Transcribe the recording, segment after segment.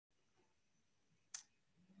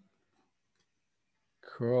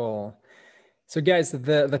Cool. So guys,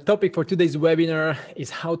 the topic for today's webinar is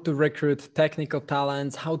how to recruit technical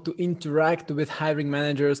talents, how to interact with hiring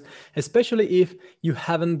managers, especially if you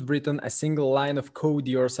haven't written a single line of code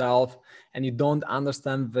yourself and you don't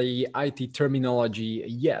understand the IT terminology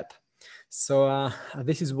yet. So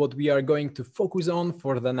this is what we are going to focus on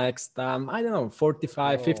for the next, I don't know,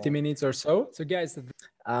 45, 50 minutes or so. So guys,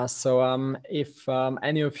 if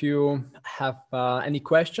any of you have any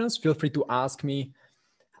questions, feel free to ask me.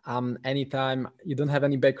 Anytime. You don't have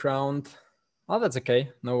any background, oh, that's okay,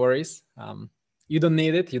 no worries. You don't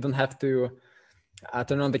need it. You don't have to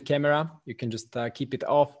turn on the camera. You can just keep it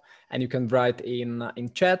off, and you can write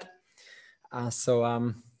in chat.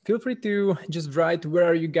 Feel free to just write, where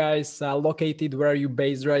are you guys located? Where are you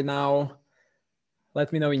based right now?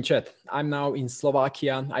 Let me know in chat. I'm now in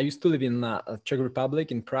Slovakia. I used to live in Czech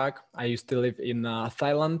Republic, in Prague. I used to live in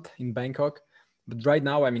Thailand, in Bangkok, but right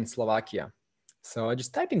now I'm in Slovakia. So I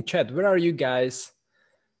just type in chat, where are you guys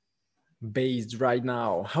based right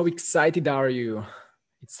now? How excited are you?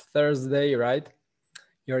 It's Thursday, right?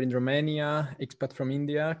 You're in Romania, expat from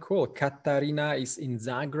India. Cool. Katarina is in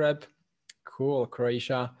Zagreb. Cool.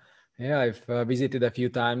 Croatia. Yeah, I've visited a few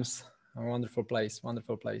times. A wonderful place,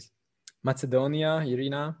 wonderful place. Macedonia,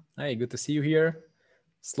 Irina. Hey, good to see you here.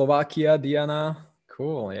 Slovakia, Diana.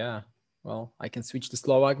 Cool, yeah. Well, I can switch to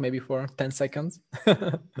Slovak maybe for 10 seconds.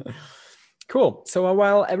 Cool. So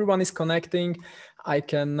while everyone is connecting, I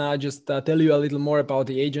can just tell you a little more about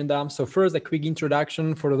the agenda. So first, a quick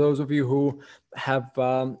introduction for those of you who have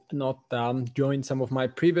not joined some of my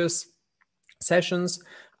previous sessions.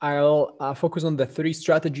 I'll focus on the 3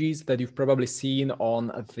 strategies that you've probably seen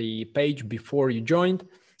on the page before you joined.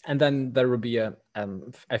 And then there will be a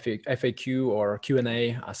FAQ or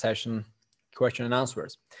Q&A session, question and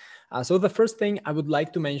answers. So the first thing I would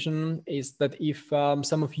like to mention is that if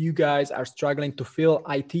some of you guys are struggling to fill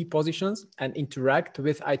IT positions and interact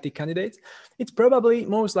with IT candidates, it's probably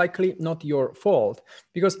most likely not your fault,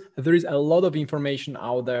 because there is a lot of information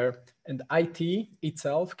out there, and IT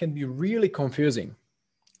itself can be really confusing,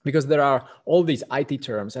 because there are all these IT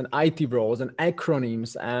terms and IT roles and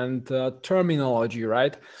acronyms and terminology,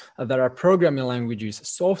 right? There are programming languages,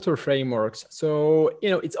 software frameworks. So,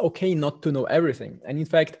 it's okay not to know everything. And in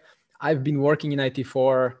fact, I've been working in IT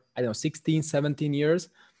for, 16, 17 years,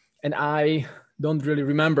 and I don't really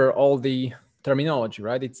remember all the terminology,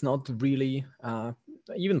 right? It's not really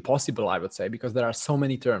even possible, I would say, because there are so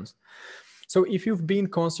many terms. So if you've been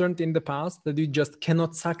concerned in the past that you just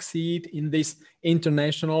cannot succeed in this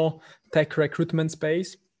international tech recruitment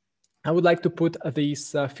space, I would like to put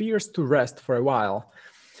these fears to rest for a while,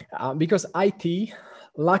 because IT,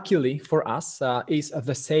 luckily for us, is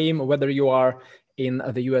the same whether you are in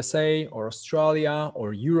the USA or Australia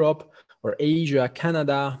or Europe or Asia,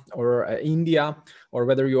 Canada or India, or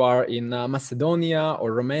whether you are in Macedonia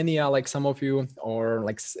or Romania, like some of you, or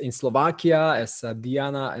like in Slovakia as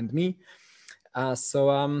Diana and me.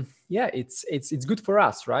 Yeah, it's good for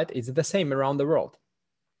us, right? It's the same around the world.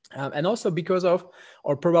 And also because of,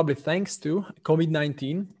 or probably thanks to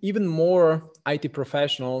COVID-19, even more IT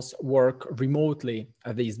professionals work remotely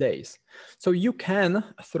these days. So you can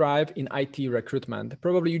thrive in IT recruitment.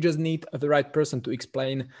 Probably you just need the right person to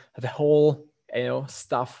explain the whole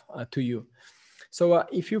stuff to you. So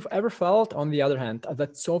if you've ever felt, on the other hand,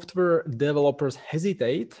 that software developers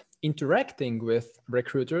hesitate interacting with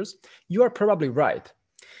recruiters, you are probably right.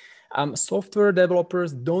 Software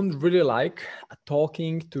developers don't really like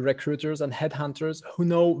talking to recruiters and headhunters who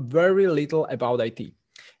know very little about IT.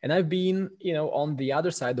 And I've been, on the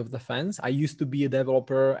other side of the fence. I used to be a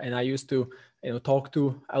developer, and I used to, talk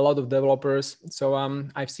to a lot of developers. So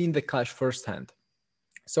I've seen the clash firsthand.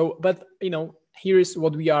 So, but here is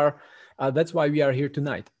what we are. That's why we are here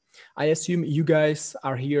tonight. I assume you guys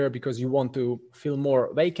are here because you want to fill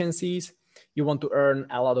more vacancies. You want to earn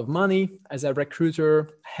a lot of money as a recruiter,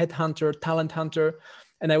 headhunter, talent hunter.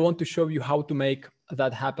 And I want to show you how to make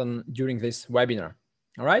that happen during this webinar.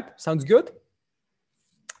 All right, sounds good?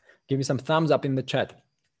 Give me some thumbs up in the chat.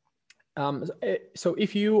 So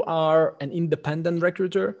if you are an independent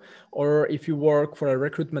recruiter, or if you work for a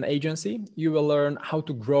recruitment agency, you will learn how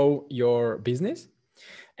to grow your business.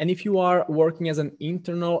 And if you are working as an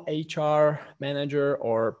internal HR manager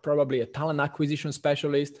or probably a talent acquisition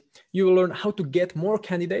specialist, you will learn how to get more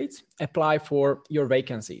candidates, apply for your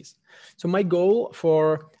vacancies. So my goal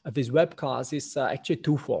for this web class is actually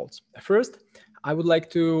twofold. First, I would like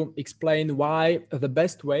to explain why the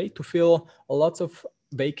best way to fill lots of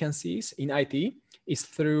vacancies in IT is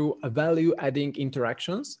through value-adding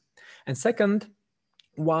interactions. And second,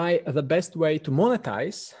 why the best way to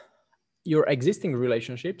monetize your existing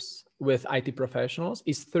relationships with IT professionals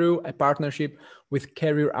is through a partnership with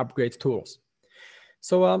career upgrade tools.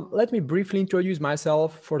 So let me briefly introduce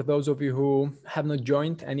myself for those of you who have not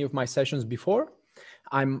joined any of my sessions before.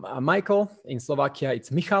 I'm Michael. In Slovakia,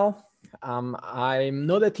 it's Michal. I'm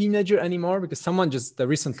not a teenager anymore because someone just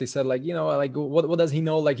recently said, like, you know, like, what does he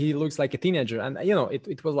know? Like, he looks like a teenager. And, you know,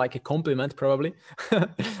 it was like a compliment probably.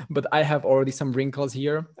 But I have already some wrinkles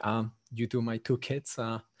here due to my two kids.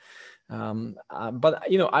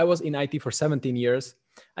 But, you know, I was in IT for 17 years.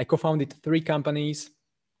 I co-founded 3 companies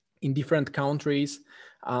in different countries.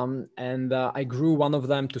 And I grew one of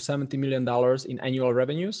them to $70 million in annual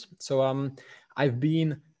revenues. So I've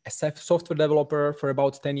been a software developer for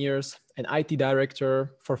about 10 years, an IT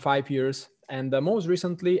director for 5 years, and most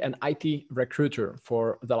recently an IT recruiter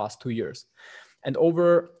for the last 2 years. And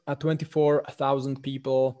over 24,000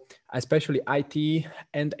 people, especially IT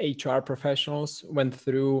and HR professionals, went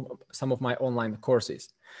through some of my online courses.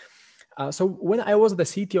 So when I was the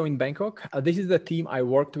CTO in Bangkok, this is the team I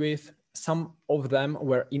worked with. Some of them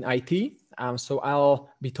were in IT. So I'll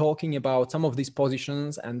be talking about some of these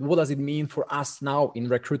positions and what does it mean for us now in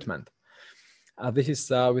recruitment. This is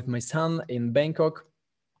with my son in Bangkok,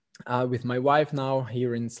 with my wife now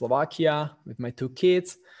here in Slovakia, with my 2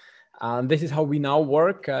 kids. This is how we now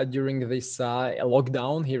work during this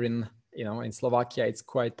lockdown here in Slovakia. It's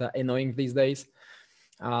quite annoying these days.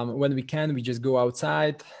 When we can, we just go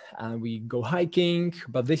outside and we go hiking.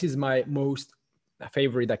 But this is my most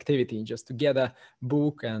favorite activity, just to get a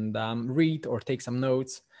book and read or take some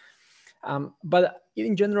notes. But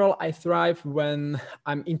in general, I thrive when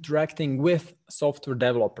I'm interacting with software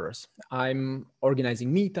developers. I'm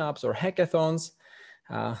organizing meetups or hackathons.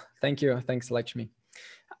 Thank you. Thanks, Lakshmi.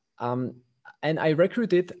 And I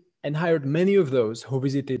recruited and hired many of those who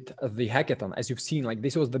visited the hackathon. As you've seen, like,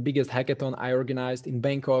 this was the biggest hackathon I organized in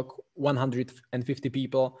Bangkok, 150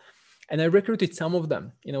 people. And I recruited some of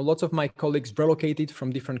them. You know, lots of my colleagues relocated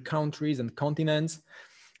from different countries and continents.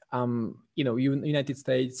 United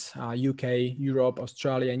States, UK, Europe,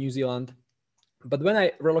 Australia, New Zealand. But when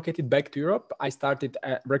I relocated back to Europe, I started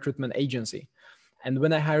a recruitment agency. And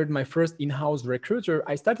when I hired my first in-house recruiter,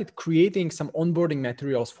 I started creating some onboarding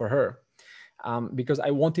materials for her because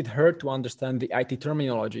I wanted her to understand the IT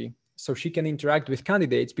terminology so she can interact with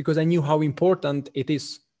candidates, because I knew how important it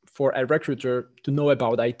is for a recruiter to know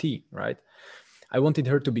about IT, right? I wanted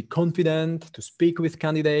her to be confident, to speak with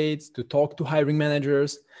candidates, to talk to hiring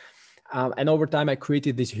managers. And over time, I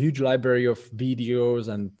created this huge library of videos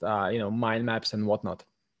and mind maps and whatnot.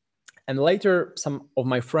 And later, some of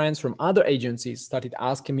my friends from other agencies started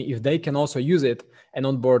asking me if they can also use it and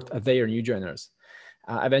onboard their new joiners.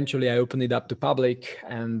 Eventually, I opened it up to public.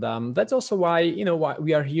 And that's also why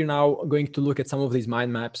we are here now going to look at some of these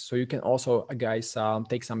mind maps. So you can also, guys,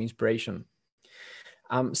 take some inspiration.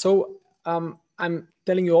 I'm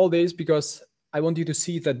telling you all this because I want you to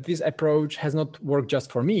see that this approach has not worked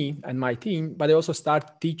just for me and my team, but I also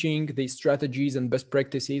start teaching these strategies and best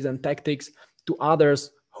practices and tactics to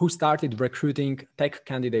others who started recruiting tech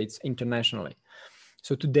candidates internationally.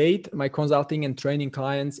 So to date, my consulting and training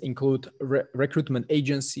clients include recruitment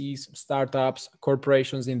agencies, startups,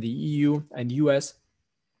 corporations in the EU and US.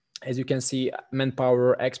 As you can see,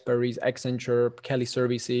 Manpower, Experis, Accenture, Kelly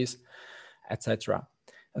Services, etc.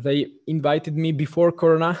 They invited me before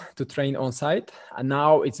Corona to train on site, and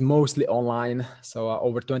now it's mostly online. So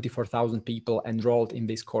over 24,000 people enrolled in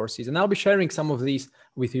these courses, and I'll be sharing some of these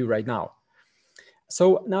with you right now.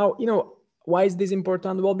 So now, why is this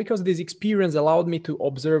important? Well, because this experience allowed me to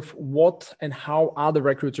observe what and how other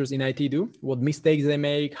recruiters in IT do, what mistakes they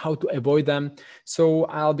make, how to avoid them. So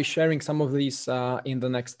I'll be sharing some of these in the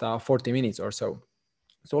next 40 minutes or so.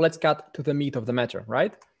 So let's cut to the meat of the matter,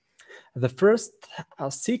 right? The first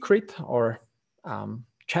secret or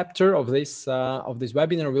chapter of this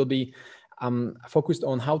webinar will be focused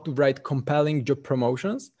on how to write compelling job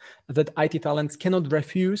promotions that IT talents cannot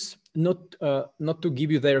refuse, not to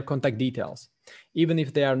give you their contact details, even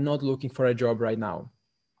if they are not looking for a job right now.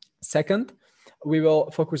 Second, we will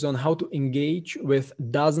focus on how to engage with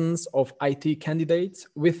dozens of IT candidates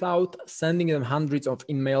without sending them hundreds of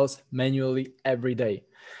emails manually every day.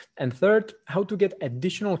 And third, how to get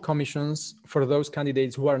additional commissions for those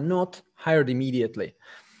candidates who are not hired immediately,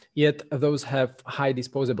 yet those have high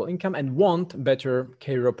disposable income and want better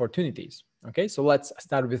career opportunities. Okay, so let's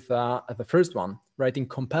start with the first one, writing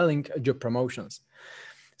compelling job promotions.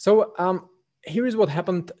 So here is what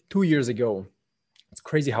happened 2 years ago. It's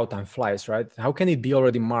crazy how time flies, right? How can it be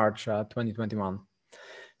already March 2021?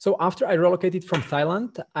 So after I relocated from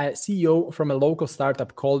Thailand, a CEO from a local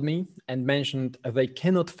startup called me and mentioned they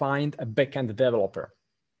cannot find a backend developer.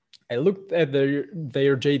 I looked at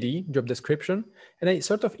their JD, job description, and I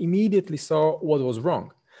sort of immediately saw what was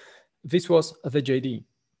wrong. This was the JD,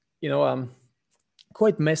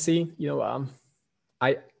 quite messy. The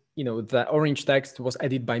orange text was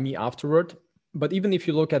added by me afterward. But even if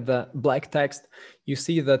you look at the black text, you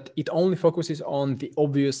see that it only focuses on the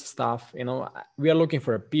obvious stuff. We are looking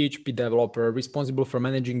for a PHP developer responsible for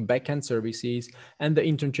managing backend services and the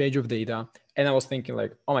interchange of data. And I was thinking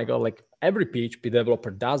like, oh my God, like every PHP developer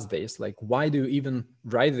does this. Like, why do you even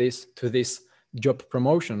write this to this job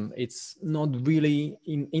promotion? It's not really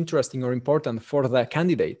interesting or important for the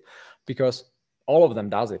candidate because all of them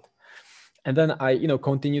does it. And then I,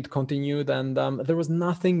 continued, and there was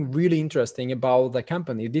nothing really interesting about the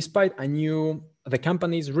company, despite I knew the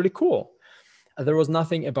company is really cool. There was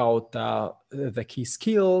nothing about the key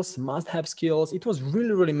skills, must-have skills. It was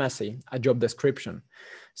really, really messy, a job description.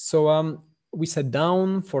 So we sat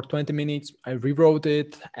down for 20 minutes. I rewrote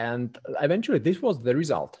it, and eventually this was the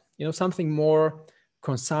result. Something more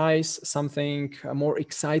concise, something more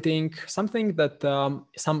exciting, something that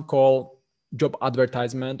some call job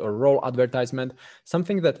advertisement or role advertisement,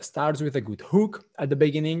 something that starts with a good hook at the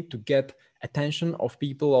beginning to get attention of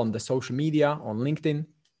people on the social media, on LinkedIn.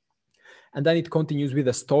 And then it continues with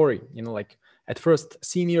a story, like at first,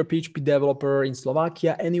 senior PHP developer in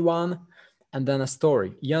Slovakia, anyone? And then a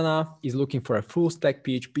story. Jana is looking for a full stack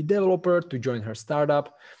PHP developer to join her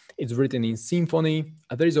startup. It's written in Symfony.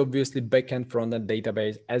 There is obviously backend frontend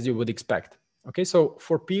database, as you would expect. Okay, so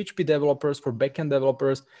for PHP developers, for backend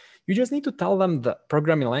developers, you just need to tell them the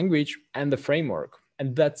programming language and the framework.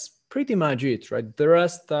 And that's pretty much it, right? The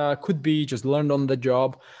rest could be just learned on the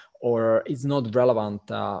job or it's not relevant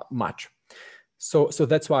much. So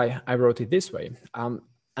that's why I wrote it this way.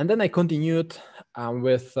 And then I continued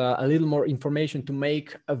with a little more information to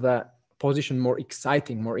make the position more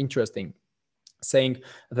exciting, more interesting, saying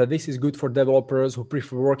that this is good for developers who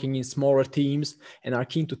prefer working in smaller teams and are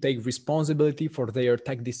keen to take responsibility for their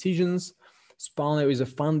tech decisions. Spawner is a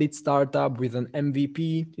funded startup with an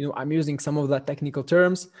MVP. I'm using some of the technical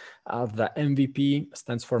terms. The MVP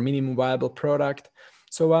stands for minimum viable product.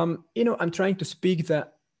 So, I'm trying to speak the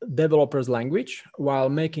developer's language while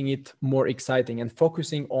making it more exciting and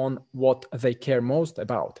focusing on what they care most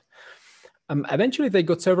about. Eventually, they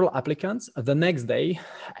got several applicants the next day,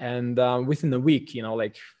 and within a week,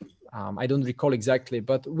 I don't recall exactly,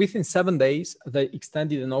 but within 7 days, they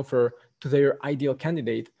extended an offer to their ideal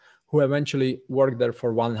candidate, who eventually worked there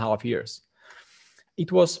for 1.5 years.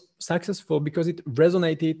 It was successful because it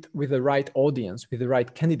resonated with the right audience, with the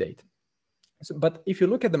right candidate. But if you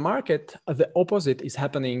look at the market, the opposite is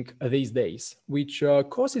happening these days, which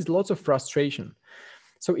causes lots of frustration.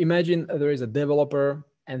 So imagine there is a developer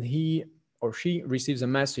and he or she receives a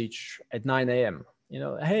message at 9 a.m.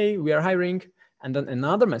 Hey, we are hiring, and then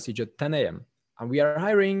another message at 10 a.m. and we are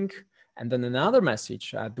hiring. And then another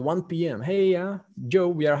message at 1 p.m. Hey, Joe,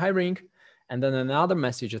 we are hiring. And then another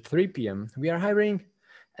message at 3 p.m. We are hiring.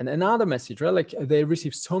 And another message, right? Like they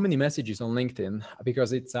receive so many messages on LinkedIn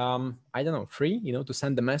because it's, free, to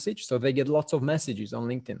send the message. So they get lots of messages on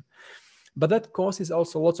LinkedIn. But that causes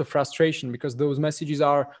also lots of frustration because those messages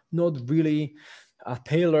are not really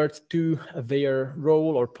tailored to their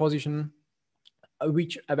role or position,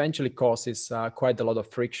 which eventually causes quite a lot of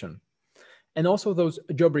friction. And also those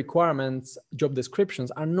job requirements, job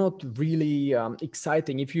descriptions are not really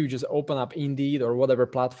exciting. If you just open up Indeed or whatever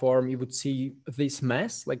platform, you would see this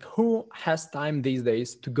mess. Like who has time these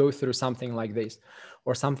days to go through something like this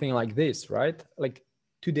or something like this, right? Like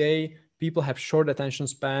today, people have short attention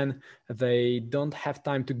span. They don't have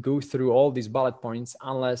time to go through all these bullet points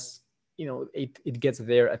unless, it gets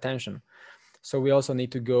their attention. So we also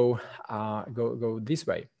need to go this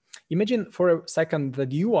way. Imagine for a second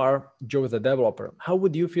that you are Joe the developer. How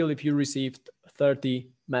would you feel if you received 30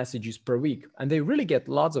 messages per week? And they really get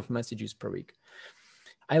lots of messages per week.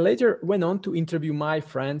 I later went on to interview my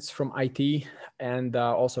friends from IT and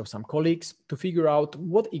also some colleagues to figure out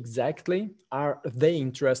what exactly are they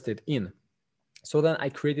interested in. So then I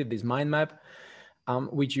created this mind map,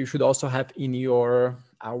 which you should also have in your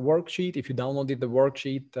worksheet. If you downloaded the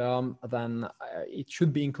worksheet, then it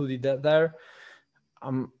should be included there.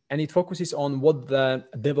 And it focuses on what the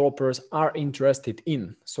developers are interested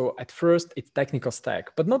in. So at first, it's technical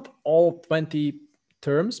stack, but not all 20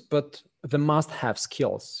 terms, but the must-have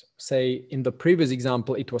skills. Say in the previous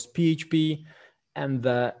example, it was PHP and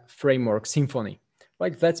the framework Symfony.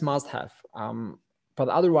 Like that's must-have. But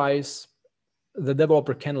otherwise, the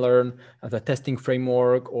developer can learn the testing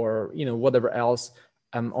framework or whatever else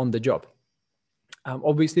on the job.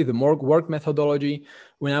 Obviously, the work methodology.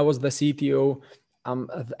 When I was the CTO,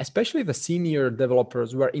 especially the senior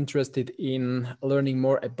developers who are interested in learning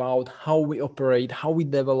more about how we operate, how we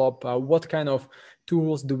develop, what kind of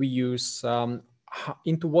tools do we use,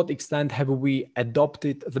 into what extent have we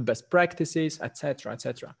adopted the best practices, etc.,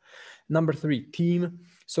 etc. Number 3, team.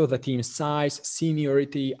 So the team size,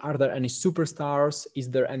 seniority, are there any superstars? Is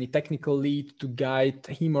there any technical lead to guide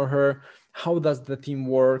him or her? How does the team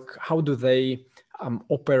work? How do they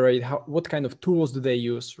operate? What kind of tools do they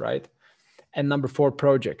use, right? And number 4,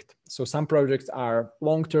 project. So some projects are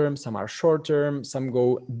long-term, some are short-term, some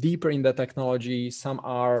go deeper in the technology, some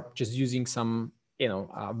are just using some,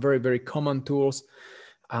 very, very common tools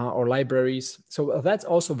or libraries. So that's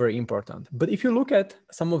also very important. But if you look at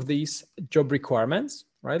some of these job requirements,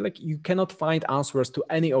 right, like you cannot find answers to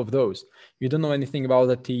any of those. You don't know anything about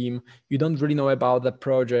the team. You don't really know about the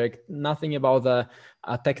project, nothing about the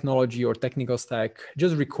technology or technical stack,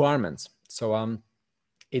 just requirements. So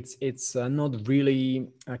it's not really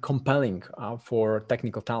compelling for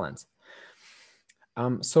technical talents.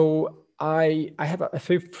 So I have a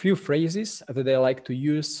few phrases that I like to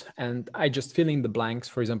use, and I just fill in the blanks.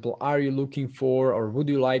 For example, are you looking for, or would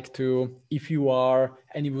you like to? If you are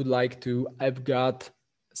and you would like to, I've got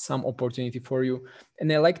some opportunity for you.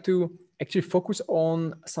 And I like to actually focus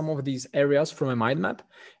on some of these areas from a mind map,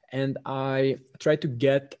 and I try to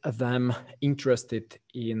get them interested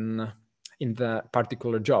in the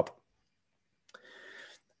particular job.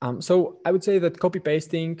 So I would say that copy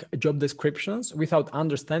pasting job descriptions without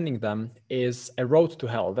understanding them is a road to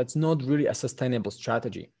hell. That's not really a sustainable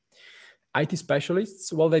strategy. IT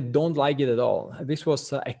specialists, well, they don't like it at all. This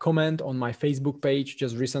was a comment on my Facebook page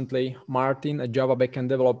just recently. Martin, a Java backend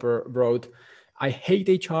developer, wrote, I hate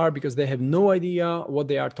HR because they have no idea what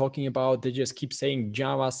they are talking about. They just keep saying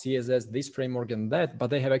Java, CSS, this framework and that, but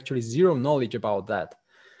they have actually zero knowledge about that.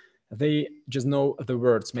 They just know the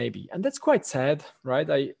words maybe. And that's quite sad, right?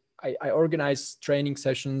 I organize training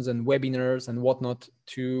sessions and webinars and whatnot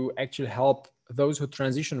to actually help those who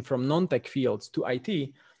transition from non-tech fields to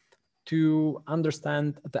IT to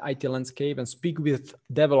understand the IT landscape and speak with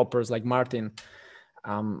developers like Martin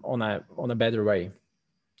on a better way.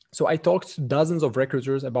 So I talked to dozens of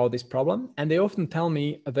recruiters about this problem, and they often tell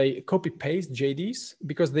me they copy paste JDs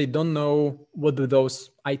because they don't know what do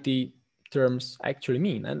those IT terms actually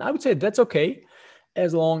mean. And I would say that's okay,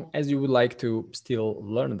 as long as you would like to still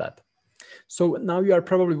learn that. So now you are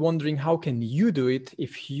probably wondering, how can you do it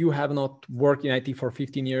if you have not worked in IT for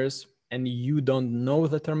 15 years and you don't know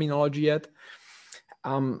the terminology yet?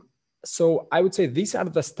 So I would say these are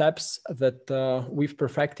the steps that we've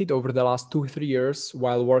perfected over the last 2-3 years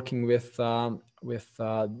while working with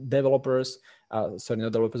developers, sorry,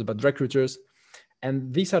 not developers, but recruiters.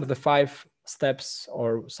 And these are the 5 steps,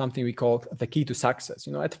 or something we call the key to success.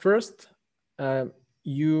 At first,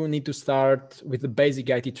 you need to start with the basic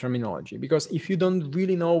IT terminology, because if you don't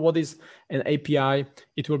really know what is an API,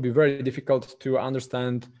 it will be very difficult to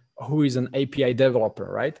understand who is an API developer,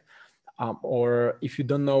 right? Or if you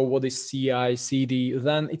don't know what is CI, CD,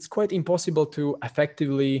 then it's quite impossible to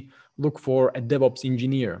effectively look for a DevOps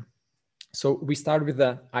engineer. So we start with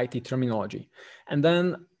the IT terminology, and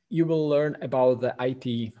then you will learn about the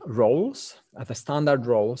IT roles, the standard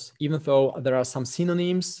roles, even though there are some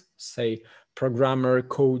synonyms, say programmer,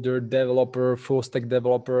 coder, developer, full stack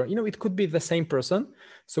developer, it could be the same person.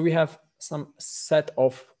 So we have some set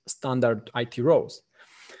of standard IT roles.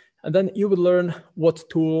 And then you would learn what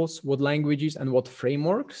tools, what languages, and what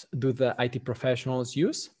frameworks do the IT professionals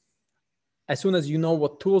use. As soon as you know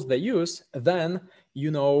what tools they use, then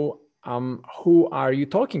you know who are you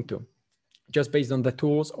talking to, just based on the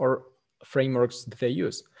tools or frameworks that they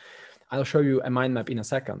use. I'll show you a mind map in a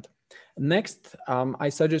second. Next, I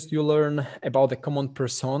suggest you learn about the common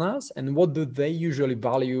personas and what do they usually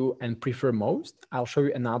value and prefer most. I'll show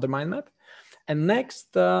you another mind map. And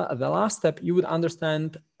next, the last step, you would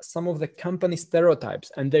understand some of the company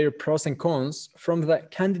stereotypes and their pros and cons from the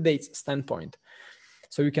candidate's standpoint,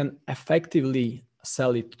 so you can effectively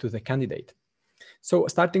sell it to the candidate. So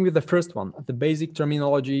starting with the first one, the basic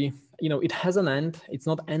terminology, it has an end. It's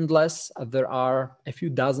not endless. There are a few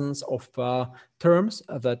dozens of terms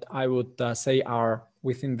that I would say are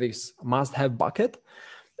within this must-have bucket.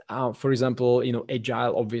 For example,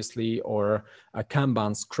 Agile, obviously, or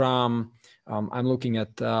Kanban, Scrum. I'm looking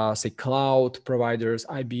at, say, cloud providers,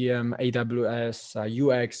 IBM, AWS,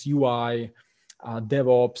 UX, UI,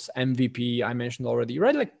 DevOps, MVP, I mentioned already,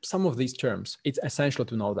 right? Like some of these terms, it's essential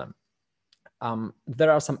to know them.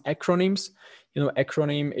 There are some acronyms.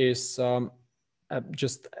 Acronym is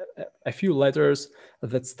just a few letters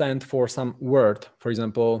that stand for some word. For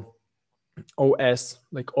example, OS,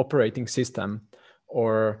 like operating system,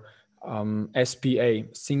 or SPA,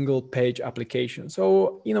 single page application.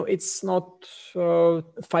 So, you know, it's not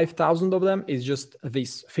 5,000 of them, it's just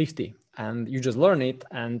these 50. And you just learn it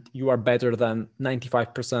and you are better than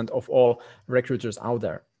 95% of all recruiters out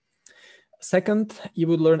there. Second, you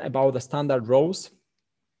would learn about the standard roles.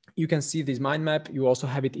 You can see this mind map. You also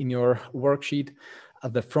have it in your worksheet.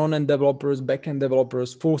 The front-end developers, back-end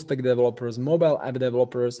developers, full-stack developers, mobile app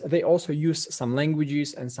developers, they also use some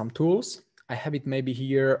languages and some tools. I have it maybe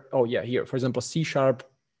here. Oh yeah, here. For example, C#,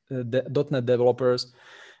 .NET developers,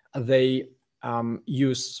 they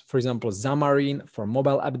use, for example, Xamarin for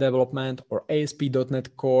mobile app development or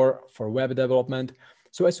ASP.NET Core for web development.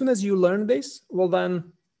 So as soon as you learn this, well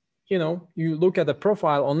then, you know, you look at the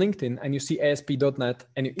profile on LinkedIn and you see ASP.NET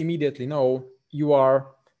and you immediately know you are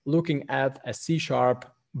looking at a C#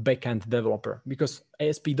 backend developer, because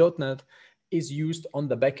ASP.NET is used on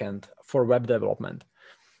the backend for web development.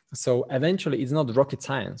 So eventually it's not rocket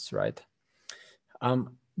science, right?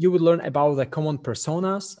 You would learn about the common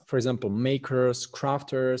personas, for example, makers,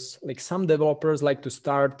 crafters. Like some developers like to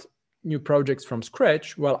start new projects from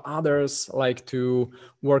scratch, while others like to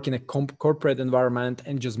work in a corporate environment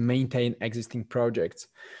and just maintain existing projects.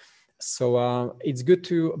 So it's good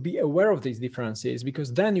to be aware of these differences,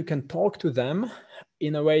 because then you can talk to them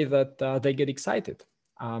in a way that they get excited.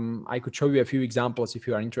 I could show you a few examples if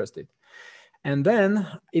you are interested. And then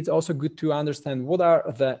it's also good to understand what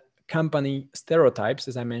are the company stereotypes,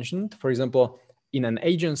 as I mentioned. For example, in an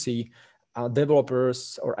agency,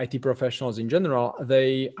 developers or IT professionals in general,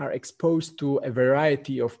 they are exposed to a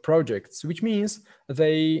variety of projects, which means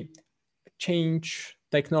they change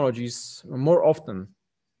technologies more often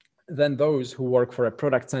than those who work for a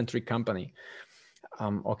product-centric company.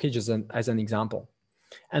 Okay, just as an example.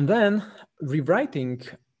 And then rewriting,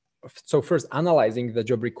 so first analyzing the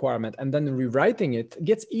job requirement and then rewriting it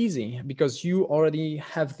gets easy because you already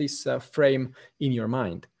have this frame in your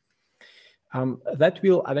mind. That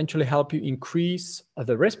will eventually help you increase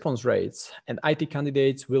the response rates, and IT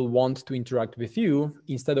candidates will want to interact with you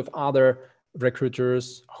instead of other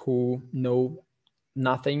recruiters who know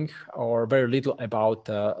nothing or very little about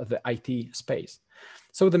the IT space.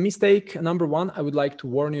 So the mistake number one I would like to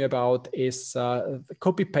warn you about is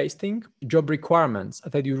copy pasting job requirements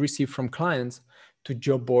that you receive from clients to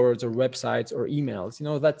job boards or websites or emails. You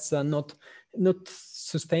know, that's not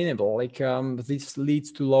sustainable. Like this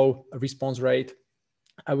leads to low response rate.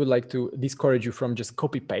 I would like to discourage you from just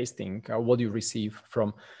copy pasting what you receive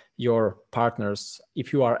from your partners.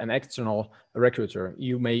 If you are an external recruiter,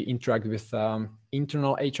 you may interact with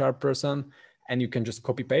internal HR person and you can just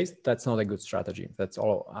copy paste. That's not a good strategy. That's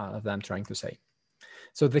all that I'm trying to say.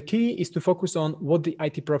 So the key is to focus on what the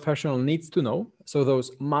IT professional needs to know. So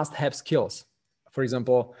those must-have skills. For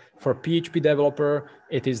example, for PHP developer,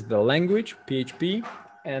 it is the language, PHP,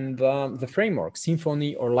 and the framework,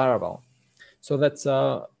 Symfony or Laravel. So that's,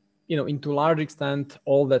 you know, into a large extent,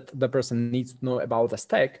 all that the person needs to know about the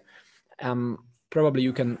stack. Probably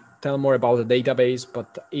you can tell more about the database,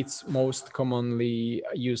 but it's most commonly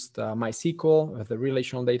used MySQL, the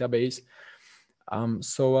relational database.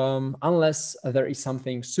 So unless there is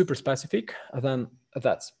something super specific, then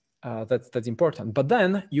that's important. But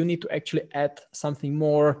then you need to actually add something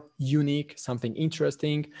more unique, something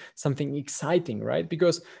interesting, something exciting, right?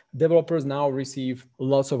 Because developers now receive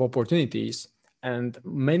lots of opportunities, and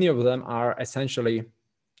many of them are essentially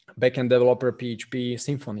backend developer, PHP,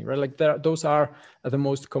 Symfony, right? Like those are the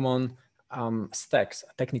most common stacks,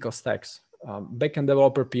 technical stacks. Backend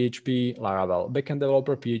developer, PHP, Laravel, backend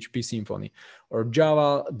developer, PHP, Symfony, or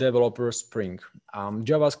Java developer, Spring,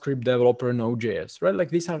 JavaScript developer, Node.js, right? Like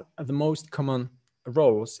these are the most common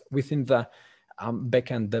roles within the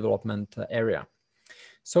backend development area.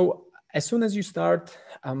 So as soon as you start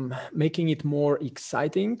making it more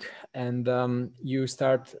exciting and you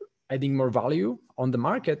start adding more value on the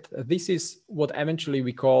market, this is what eventually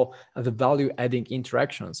we call the value-adding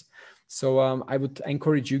interactions. So I would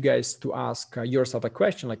encourage you guys to ask yourself a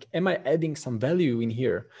question like, am I adding some value in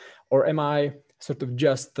here? Or am I sort of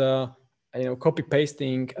just copy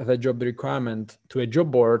pasting the job requirement to a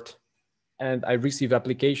job board and I receive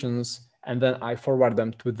applications and then I forward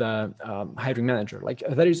them to the hiring manager? Like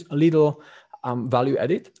there is a little value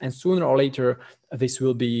added, and sooner or later this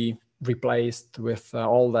will be replaced with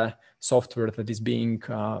all the software that is being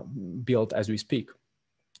built as we speak.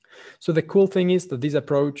 So the cool thing is that this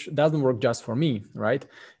approach doesn't work just for me, right?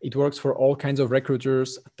 It works for all kinds of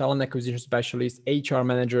recruiters, talent acquisition specialists, HR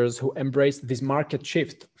managers who embrace this market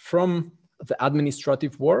shift from the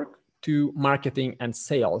administrative work to marketing and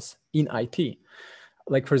sales in IT.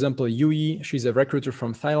 Like, for example, Yui, she's a recruiter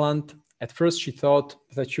from Thailand, At first, she thought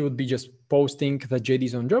that she would be just posting the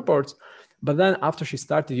JDs on job boards, but then after she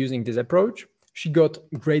started using this approach, she got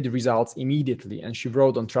great results immediately. And she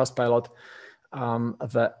wrote on Trustpilot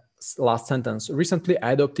the last sentence: recently,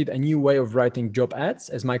 I adopted a new way of writing job ads,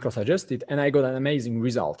 as Michael suggested, and I got an amazing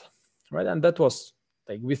result, right? And that was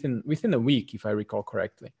like within a week, if I recall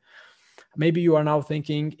correctly. Maybe you are now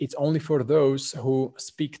thinking it's only for those who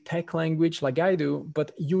speak tech language like I do,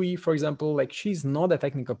 but Yui, for example, like she's not a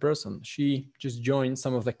technical person. She just joined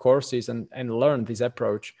some of the courses and learned this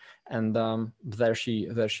approach, and there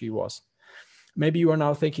she was. Maybe you are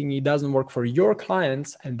now thinking it doesn't work for your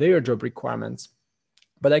clients and their job requirements.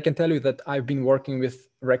 But I can tell you that I've been working with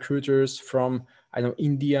recruiters from, I know,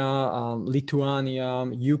 India, Lithuania,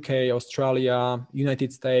 UK, Australia,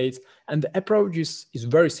 United States, and the approach is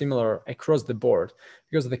very similar across the board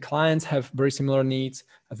because the clients have very similar needs.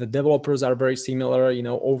 The developers are very similar, you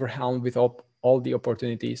know, overwhelmed with all the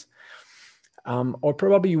opportunities. Or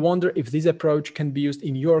probably you wonder if this approach can be used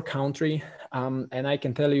in your country. And I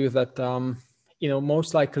can tell you that, you know,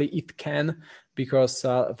 most likely it can, because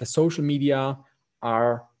the social media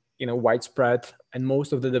are, you know, widespread, and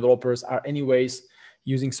most of the developers are anyways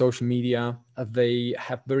using social media. They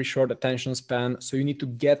have very short attention span, so you need to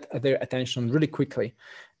get their attention really quickly.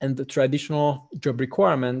 And the traditional job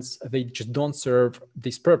requirements, they just don't serve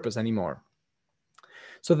this purpose anymore.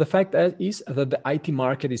 So the fact is that the IT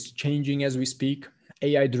market is changing as we speak.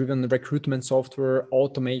 AI-driven recruitment software,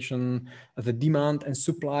 automation, the demand and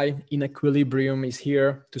supply in equilibrium is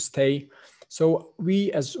here to stay. So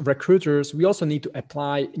we as recruiters, we also need to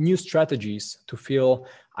apply new strategies to fill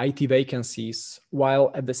IT vacancies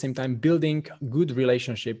while at the same time building good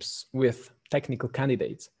relationships with technical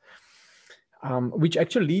candidates, which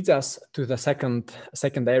actually leads us to the second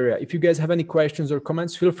area. If you guys have any questions or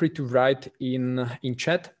comments, feel free to write in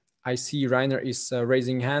chat. I see Rainer is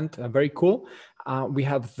raising hand. Very cool. We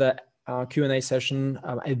have the Q&A session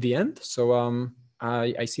at the end. So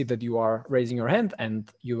I see that you are raising your hand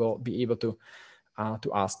and you will be able to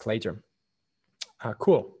ask later.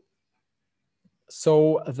 Cool.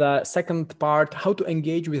 So the second part, how to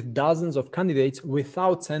engage with dozens of candidates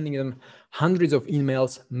without sending them hundreds of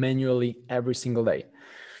emails manually every single day.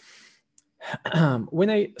 When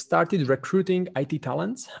I started recruiting IT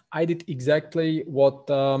talents, I did exactly what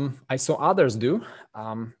I saw others do,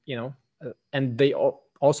 you know, and they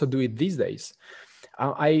also do it these days.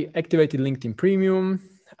 I activated LinkedIn Premium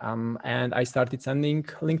and I started sending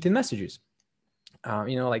LinkedIn messages.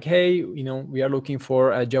 You know, like, hey, you know, we are looking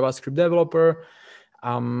for a JavaScript developer.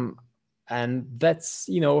 And that's,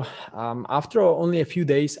 you know, after only a few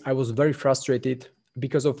days, I was very frustrated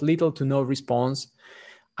because of little to no response.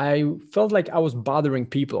 I felt like I was bothering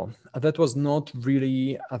people. That was not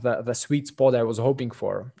really the sweet spot I was hoping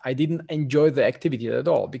for. I didn't enjoy the activity at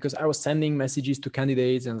all because I was sending messages to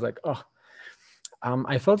candidates and like, oh,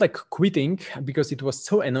 I felt like quitting because it was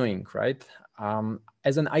so annoying, right?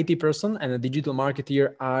 As an IT person and a digital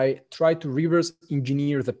marketer, I tried to reverse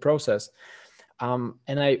engineer the process.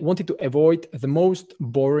 And I wanted to avoid the most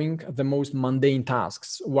boring, the most mundane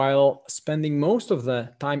tasks while spending most of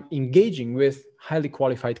the time engaging with highly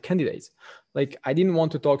qualified candidates. Like, I didn't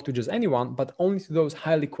want to talk to just anyone, but only to those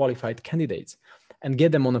highly qualified candidates and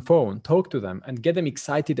get them on the phone, talk to them and get them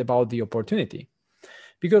excited about the opportunity.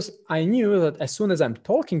 Because I knew that as soon as I'm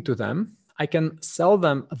talking to them, I can sell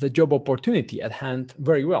them the job opportunity at hand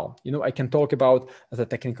very well. You know, I can talk about the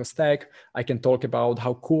technical stack. I can talk about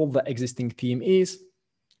how cool the existing team is.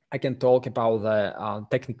 I can talk about the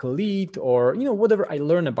technical lead or, you know, whatever I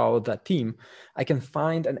learn about that team. I can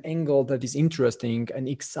find an angle that is interesting and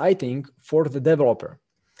exciting for the developer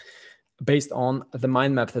based on the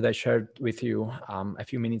mind map that I shared with you a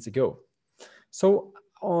few minutes ago. So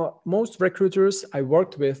most recruiters I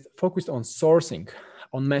worked with focused on sourcing,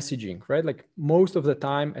 on messaging, right? Like most of the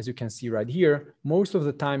time, as you can see right here, most of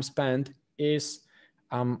the time spent is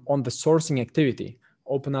on the sourcing activity.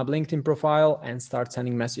 Open up LinkedIn profile and start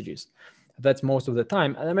sending messages. That's most of the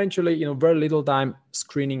time. And eventually, you know, very little time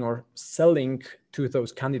screening or selling to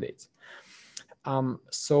those candidates.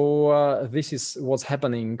 So this is what's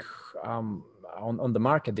happening on the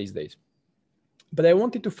market these days. But I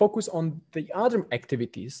wanted to focus on the other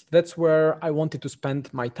activities. That's where I wanted to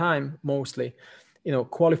spend my time mostly. You know,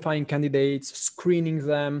 qualifying candidates, screening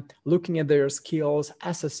them, looking at their skills,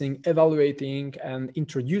 assessing, evaluating, and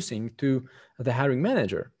introducing to the hiring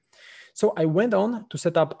manager. So I went on to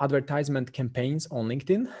set up advertisement campaigns on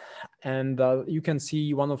LinkedIn. And you can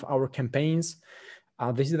see one of our campaigns.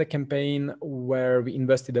 This is the campaign where we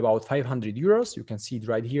invested about 500 euros. You can see it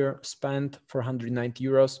right here, spent 490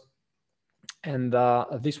 euros. And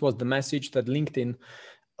this was the message that LinkedIn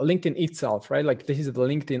LinkedIn itself, right? Like this is the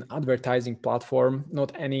LinkedIn advertising platform,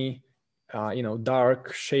 not any,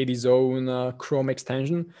 dark shady zone Chrome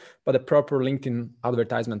extension, but a proper LinkedIn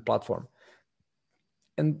advertisement platform.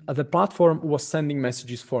 And the platform was sending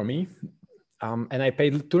messages for me. And I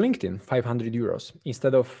paid to LinkedIn 500 euros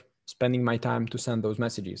instead of spending my time to send those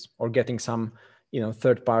messages or getting some,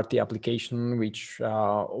 third-party application, which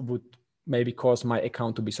would maybe cause my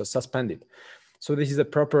account to be suspended. So this is a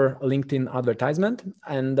proper LinkedIn advertisement.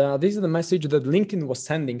 And this is the message that LinkedIn was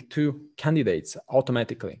sending to candidates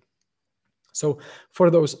automatically. So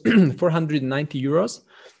for those 490 euros,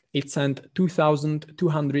 it sent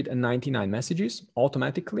 2,299 messages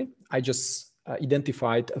automatically. I just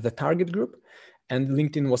identified the target group and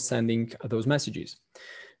LinkedIn was sending those messages.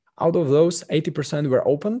 Out of those, 80% were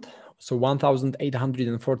opened, so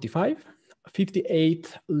 1,845.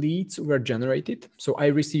 58 leads were generated. So I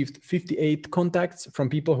received 58 contacts from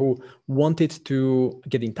people who wanted to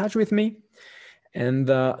get in touch with me.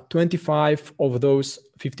 And 25 of those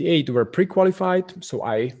 58 were pre-qualified. So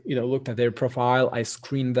I looked at their profile, I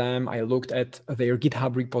screened them, I looked at their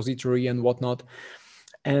GitHub repository and whatnot.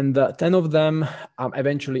 And 10 of them,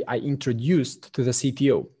 eventually I introduced to the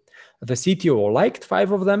CTO. The CTO liked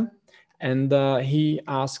 5 of them, and he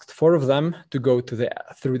asked 4 of them to go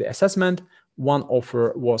through the assessment. 1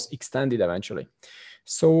 offer was extended eventually.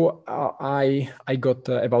 So I got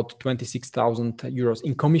about 26,000 euros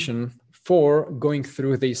in commission for going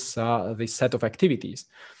through this set of activities.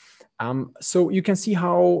 So you can see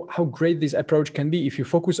how great this approach can be if you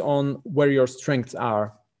focus on where your strengths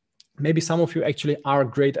are. Maybe some of you actually are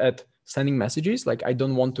great at sending messages. Like, I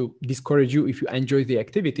don't want to discourage you if you enjoy the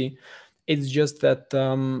activity. It's just that,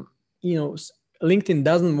 LinkedIn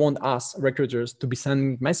doesn't want us recruiters to be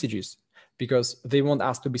sending messages because they want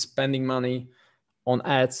us to be spending money on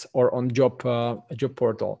ads or on job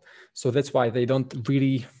portal. So that's why they don't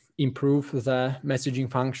really improve the messaging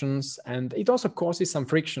functions. And it also causes some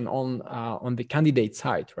friction on the candidate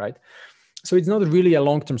side, right? So it's not really a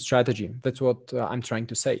long-term strategy. That's what I'm trying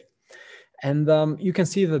to say. And you can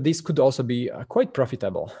see that this could also be quite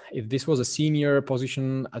profitable. If this was a senior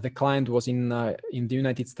position, the client was in the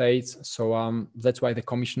United States, so that's why the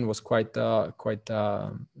commission was quite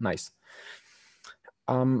nice.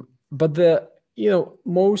 But the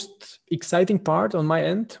most exciting part on my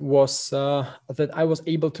end was that I was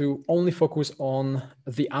able to only focus on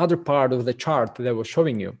the other part of the chart that I was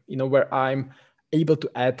showing you. Where I'm able to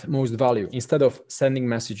add most value instead of sending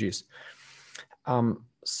messages.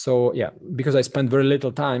 So yeah, because I spent very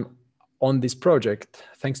little time on this project,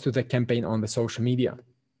 thanks to the campaign on the social media.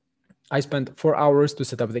 I spent 4 hours to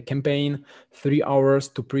set up the campaign, 3 hours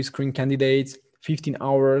to pre-screen candidates, 15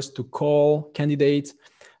 hours to call candidates,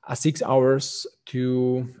 6 hours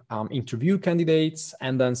to interview candidates,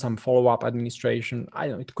 and then some follow-up administration. I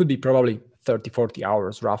don't know, it could be probably 30, 40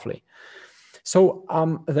 hours roughly. So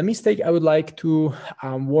the mistake I would like to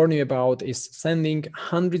warn you about is sending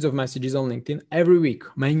hundreds of messages on LinkedIn every week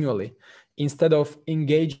manually instead of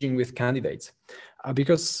engaging with candidates,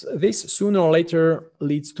 because this sooner or later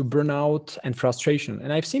leads to burnout and frustration.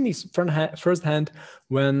 And I've seen this firsthand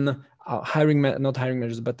when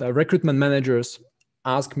recruitment managers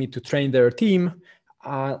ask me to train their team.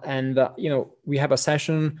 We have a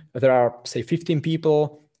session, there are say 15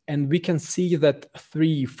 people, and we can see that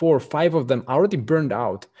 3, 4, 5 of them are already burned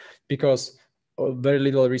out because of very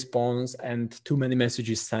little response and too many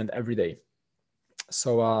messages sent every day.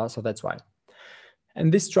 So that's why.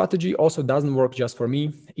 And this strategy also doesn't work just for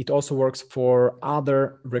me. It also works for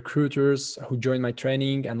other recruiters who joined my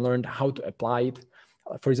training and learned how to apply it.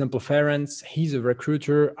 For example, Ferenc, he's a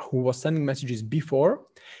recruiter who was sending messages before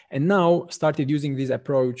and now started using this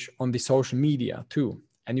approach on the social media too.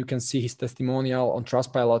 And you can see his testimonial on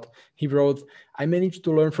Trustpilot. He wrote, "I managed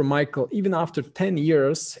to learn from Michael even after 10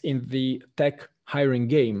 years in the tech hiring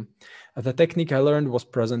game. The technique I learned was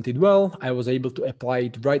presented well. I was able to apply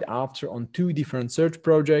it right after on 2 different search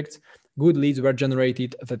projects. Good leads were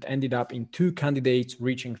generated that ended up in 2 candidates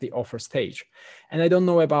reaching the offer stage." And I don't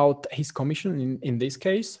know about his commission in this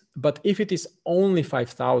case, but if it is only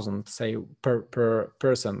 5,000, say per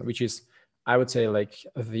person, which is, I would say, like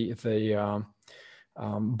the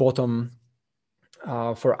bottom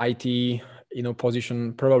for IT,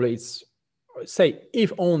 position, probably it's, say,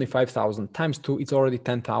 if only 5,000 times 2, it's already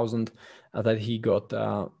 10,000 that he got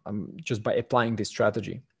just by applying this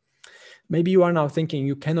strategy. Maybe you are now thinking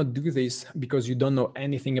you cannot do this because you don't know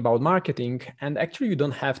anything about marketing, and actually you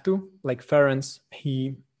don't have to. Like Ferenc,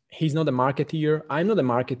 he's not a marketeer. I'm not a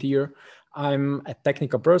marketeer. I'm a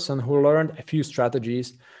technical person who learned a few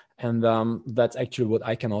strategies, and that's actually what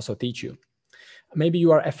I can also teach you. Maybe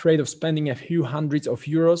you are afraid of spending a few hundreds of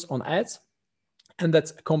euros on ads, and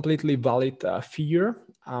that's a completely valid fear.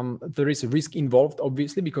 There is a risk involved,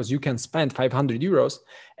 obviously, because you can spend 500 euros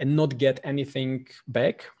and not get anything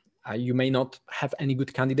back. You may not have any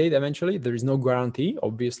good candidate eventually. There is no guarantee,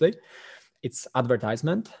 obviously. It's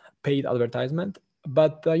advertisement, paid advertisement.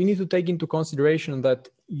 But you need to take into consideration that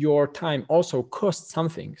your time also costs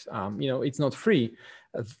something. It's not free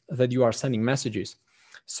that you are sending messages.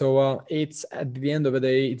 So it's, at the end of the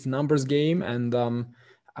day, it's numbers game, and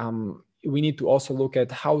we need to also look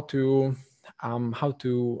at how to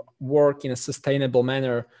work in a sustainable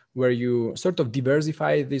manner where you sort of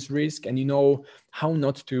diversify this risk, and you know how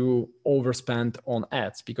not to overspend on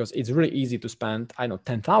ads, because it's really easy to spend,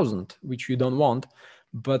 10,000, which you don't want,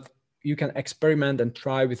 but you can experiment and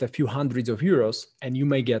try with a few hundreds of euros, and you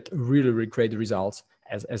may get really, really great results,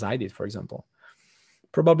 as I did, for example.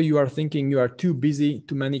 Probably you are thinking you are too busy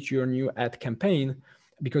to manage your new ad campaign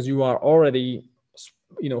because you are already,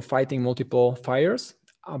 fighting multiple fires.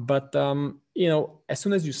 But as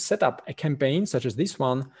soon as you set up a campaign such as this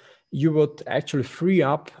one, you would actually free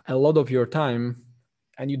up a lot of your time,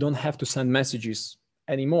 and you don't have to send messages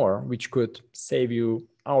anymore, which could save you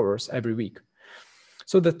hours every week.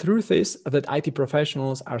 So the truth is that IT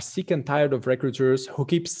professionals are sick and tired of recruiters who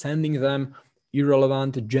keep sending them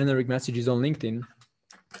irrelevant, generic messages on LinkedIn.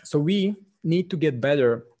 So we need to get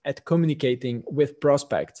better at communicating with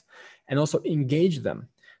prospects and also engage them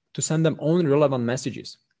to send them only relevant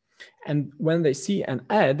messages. And when they see an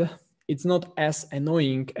ad, it's not as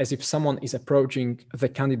annoying as if someone is approaching the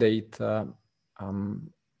candidate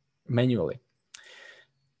manually.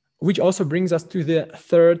 Which also brings us to the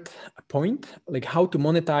third point, like how to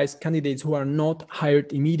monetize candidates who are not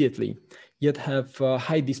hired immediately, yet have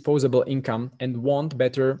high disposable income and want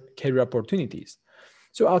better career opportunities.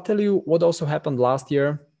 So I'll tell you what also happened last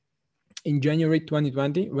year. In January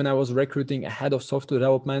 2020, when I was recruiting a head of software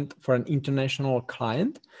development for an international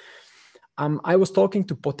client, I was talking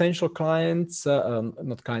to potential clients,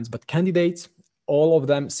 not clients, but candidates, all of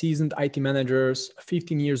them seasoned IT managers,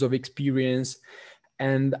 15 years of experience.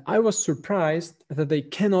 And I was surprised that they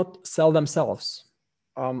cannot sell themselves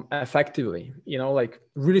effectively, like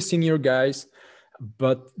really senior guys,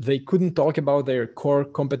 but they couldn't talk about their core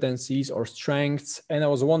competencies or strengths. And I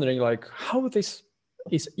was wondering, like, how this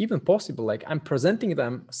is even possible. Like, I'm presenting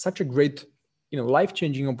them such a great,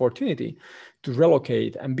 life-changing opportunity to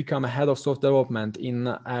relocate and become a head of software development in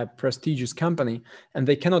a prestigious company, and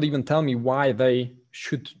they cannot even tell me why they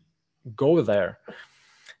should go there.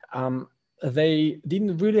 They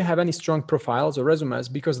didn't really have any strong profiles or resumes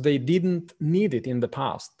because they didn't need it in the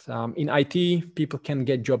past. In IT, people can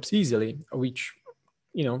get jobs easily, which,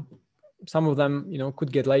 some of them,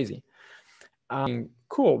 could get lazy.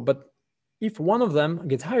 Cool, but if one of them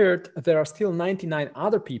gets hired, there are still 99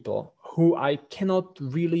 other people who I cannot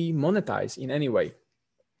really monetize in any way.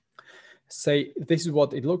 Say, this is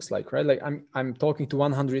what it looks like, right? Like I'm talking to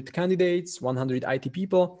 100 candidates, 100 IT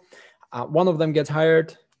people. One of them gets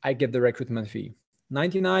hired, I get the recruitment fee.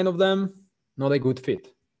 99 of them, not a good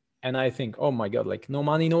fit. And I think, oh my God, like no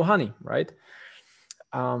money, no honey, right?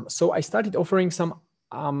 So I started offering some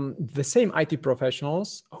the same IT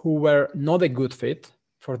professionals who were not a good fit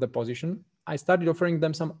for the position. I started offering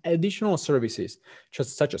them some additional services,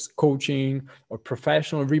 such as coaching or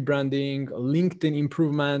professional rebranding, LinkedIn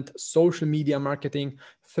improvement, social media marketing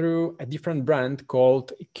through a different brand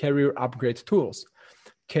called Career Upgrade Tools.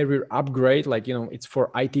 Career Upgrade, like, it's for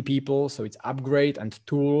IT people, so it's upgrade and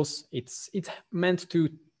tools. It's meant to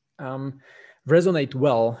resonate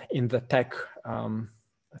well in the tech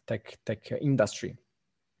industry.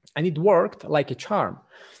 And it worked like a charm.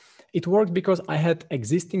 It worked because I had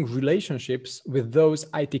existing relationships with those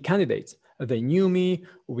IT candidates. They knew me.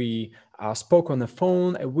 We spoke on the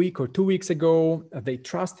phone a week or 2 weeks ago. They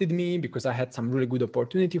trusted me because I had some really good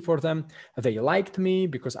opportunity for them. They liked me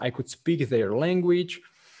because I could speak their language.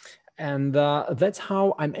 And that's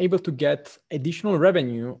how I'm able to get additional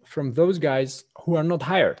revenue from those guys who are not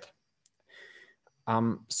hired.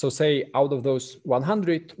 So say out of those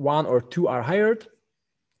 100, 1 or 2 are hired,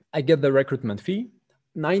 I get the recruitment fee.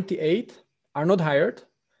 98 are not hired,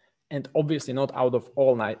 and obviously not out of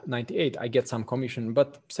all 98, I get some commission.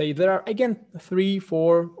 But say there are, again, 3,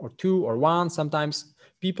 4, or 2, or 1, sometimes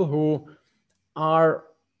people who are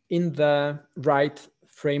in the right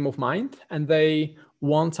frame of mind, and they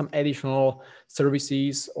want some additional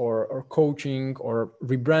services or coaching or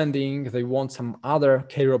rebranding. They want some other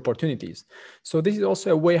career opportunities. So this is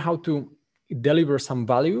also a way how to deliver some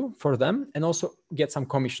value for them and also get some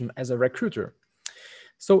commission as a recruiter.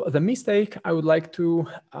 So the mistake I would like to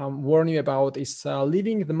warn you about is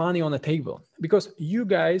leaving the money on the table, because you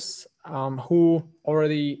guys who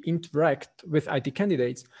already interact with IT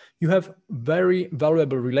candidates, you have very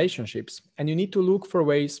valuable relationships and you need to look for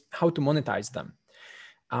ways how to monetize them.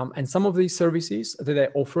 And some of these services that I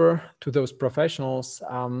offer to those professionals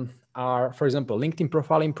are, for example, LinkedIn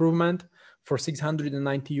profile improvement for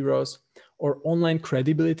 690 euros or online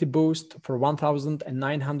credibility boost for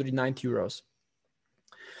 1,990 euros.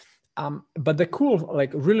 But the cool,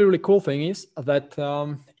 like really cool thing is that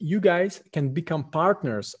you guys can become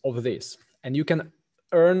partners of this and you can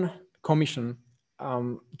earn commission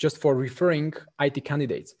just for referring IT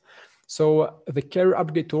candidates. So the Career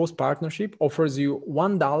Upgrade Tools partnership offers you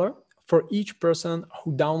 $1 for each person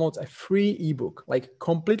who downloads a free ebook, like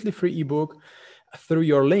completely free ebook through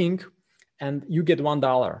your link, and you get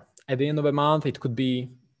 $1. At the end of the month, it could be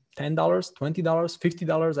 $10, $20,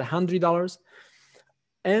 $50, $100.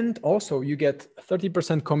 And also you get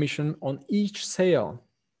 30% commission on each sale.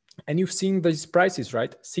 And you've seen these prices,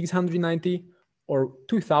 right? 690 or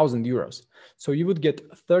 2,000 euros. So you would get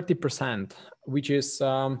 30%, which is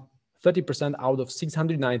 30% out of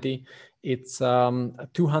 690. It's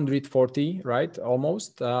 240, right?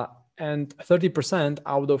 Almost. And 30%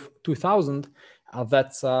 out of 2,000,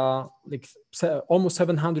 that's like almost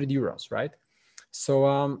 700 euros, right?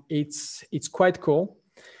 So it's quite cool.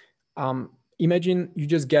 Imagine you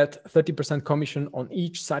just get 30% commission on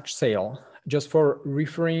each such sale just for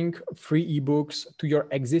referring free ebooks to your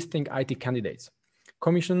existing IT candidates.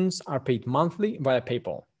 Commissions are paid monthly via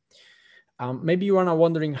PayPal. Maybe you are now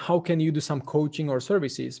wondering, how can you do some coaching or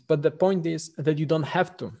services? But the point is that you don't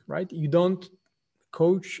have to, right? You don't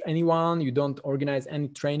coach anyone, you don't organize any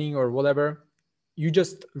training or whatever. You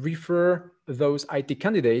just refer those IT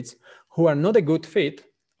candidates who are not a good fit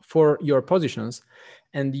for your positions,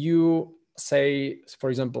 and you say, for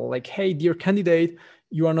example, like, hey, dear candidate,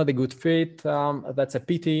 you are not a good fit. That's a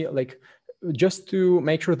pity. Like, just to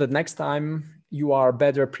make sure that next time you are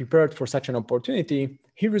better prepared for such an opportunity,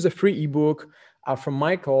 here is a free ebook from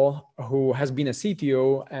Michael, who has been a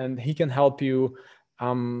CTO, and he can help you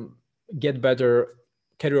get better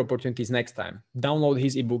career opportunities next time. Download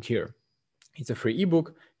his ebook here. It's a free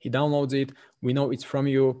ebook. He downloads it. We know it's from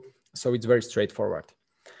you. So it's very straightforward.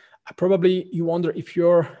 Probably you wonder if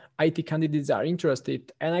your IT candidates are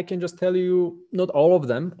interested, and I can just tell you, not all of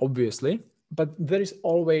them, obviously, but there is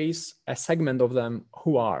always a segment of them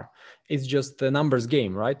who are. It's just the numbers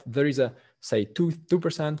game, right? There is a, say, 2%,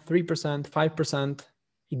 3%, 5%.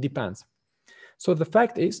 It depends. So the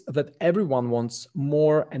fact is that everyone wants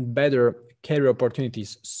more and better career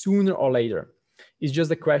opportunities sooner or later. It's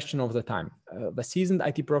just a question of the time. The seasoned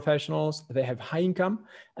IT professionals, they have high income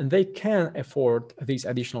and they can afford these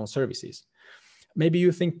additional services. Maybe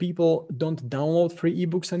you think people don't download free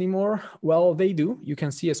ebooks anymore. Well, they do. You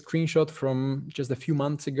can see a screenshot from just a few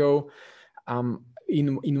months ago.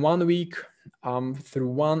 In 1 week, through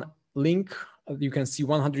one link, you can see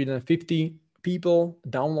 150 people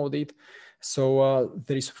download it. So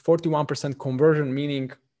there is 41% conversion,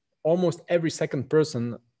 meaning almost every second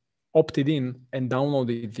person opted in and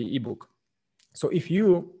downloaded the ebook. So if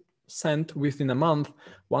you sent within a month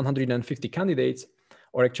 150 candidates,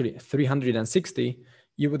 or actually 360,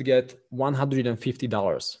 you would get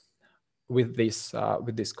 $150 with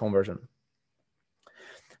this conversion.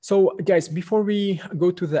 So guys, before we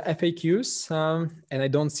go to the FAQs, and I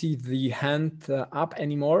don't see the hand up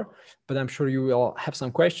anymore, but I'm sure you will have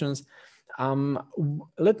some questions.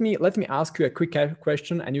 Let me ask you a quick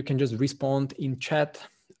question, and you can just respond in chat.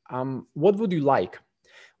 What would you like?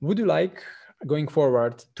 Would you like, going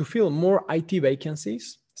forward, to fill more IT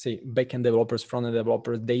vacancies, say backend developers, front-end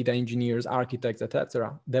developers, data engineers, architects,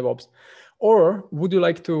 etc., DevOps? Or would you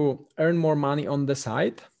like to earn more money on the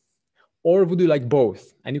side? Or would you like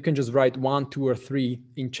both? And you can just write 1, 2, or 3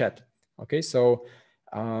 in chat. Okay, so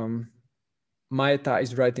Maeta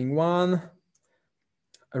is writing 1,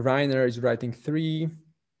 Rainer is writing 3,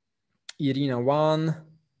 Irina 1,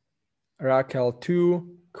 Raquel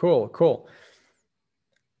 2, cool.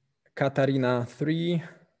 Katarina 3.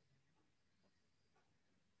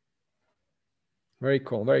 Very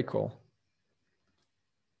cool.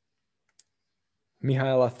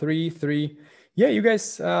 Mihaela 3. Yeah, you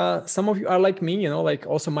guys, some of you are like me, like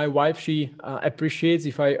also my wife, she appreciates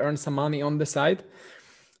if I earn some money on the side.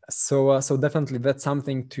 So definitely that's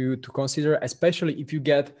something to consider, especially if you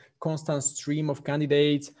get constant stream of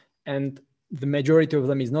candidates and the majority of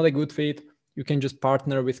them is not a good fit. You can just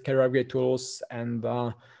partner with Career Upgrade Tools and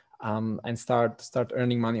start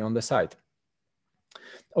earning money on the side.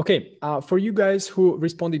 Okay, for you guys who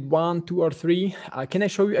responded 1, 2, or 3, can I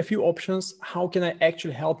show you a few options? How can I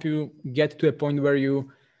actually help you get to a point where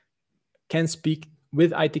you can speak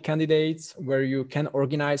with IT candidates, where you can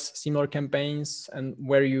organize similar campaigns, and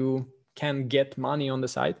where you can get money on the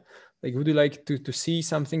side? Like, would you like to see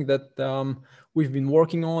something that we've been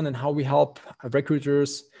working on and how we help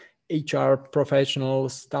recruiters, HR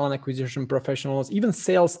professionals, talent acquisition professionals, even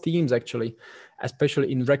sales teams, actually,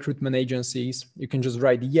 especially in recruitment agencies? You can just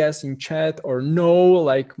write yes in chat or no,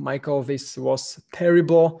 like, Michael, this was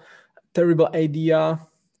terrible idea.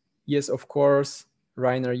 Yes, of course.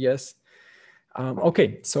 Rainer, yes.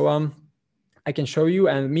 Okay, so I can show you.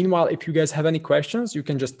 And meanwhile, if you guys have any questions, you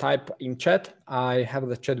can just type in chat. I have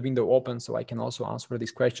the chat window open, so I can also answer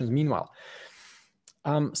these questions meanwhile.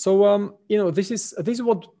 You know, this is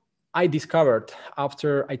what I discovered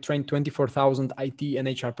after I trained 24,000 IT and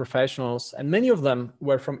HR professionals, and many of them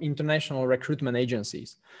were from international recruitment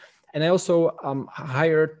agencies. And I also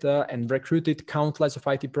hired and recruited countless of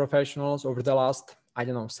IT professionals over the last, I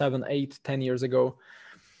don't know, 7, 8, 10 years ago.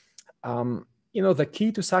 You know, the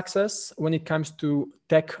key to success when it comes to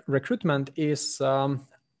tech recruitment is to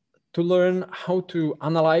learn how to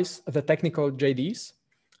analyze the technical JDs,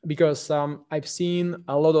 because I've seen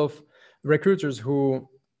a lot of recruiters who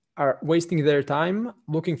are wasting their time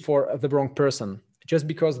looking for the wrong person just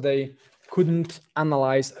because they couldn't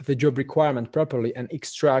analyze the job requirement properly and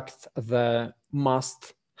extract the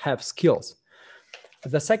must-have skills.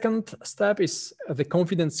 The second step is the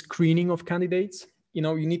confidence screening of candidates. You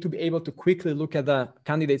know, you need to be able to quickly look at the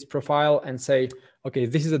candidate's profile and say, okay,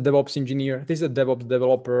 this is a DevOps engineer, this is a DevOps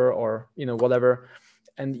developer, or, you know, whatever.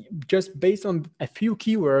 And just based on a few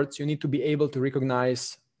keywords, you need to be able to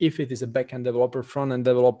recognize if it is a backend developer, front-end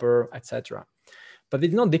developer, etc. But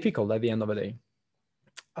it's not difficult at the end of the day.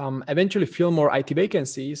 Eventually fill more IT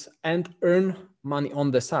vacancies and earn money on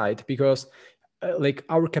the side, because like,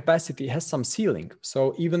 our capacity has some ceiling.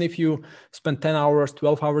 So even if you spend 10 hours,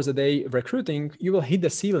 12 hours a day recruiting, you will hit the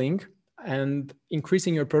ceiling, and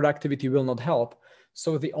increasing your productivity will not help.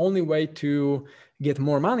 So the only way to get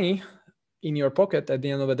more money in your pocket at the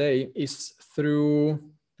end of the day is through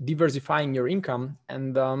diversifying your income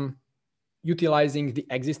and utilizing the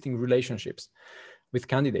existing relationships with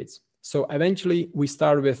candidates. So eventually we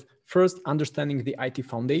start with first understanding the IT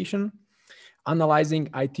foundation, analyzing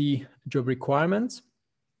IT job requirements.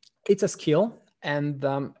 It's a skill. And,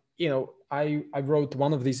 you know, I wrote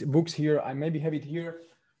one of these books here. I maybe have it here.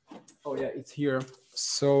 Oh yeah, it's here.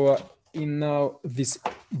 So in this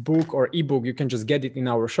book or ebook, you can just get it in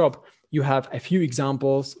our shop. You have a few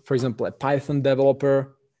examples, for example, a Python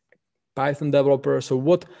developer. So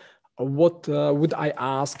what would I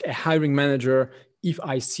ask a hiring manager if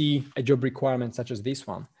I see a job requirement such as this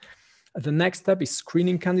one? The next step is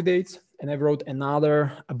screening candidates. And I wrote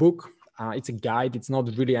another book. It's a guide. It's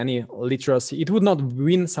not really any literacy. It would not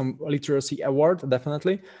win some literacy award,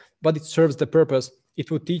 definitely, but it serves the purpose.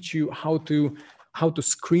 It will teach you how to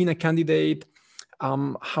screen a candidate,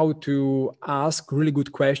 how to ask really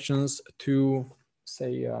good questions to,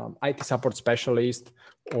 say, IT support specialist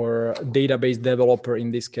or database developer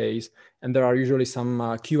in this case. And there are usually some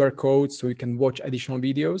QR codes so you can watch additional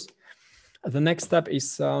videos. The next step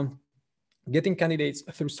is getting candidates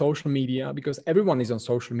through social media, because everyone is on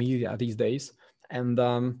social media these days. And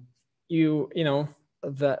you know,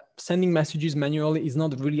 the sending messages manually is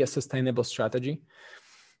not really a sustainable strategy.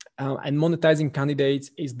 And monetizing candidates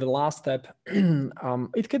is the last step.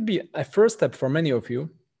 It could be a first step for many of you,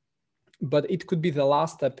 but it could be the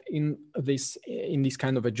last step in this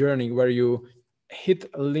kind of a journey where you hit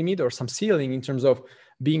a limit or some ceiling in terms of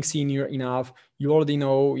being senior enough. You already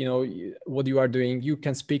know, what you are doing. You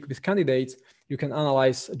can speak with candidates. You can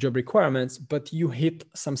analyze job requirements, but you hit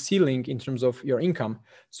some ceiling in terms of your income.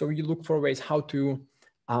 So you look for ways how to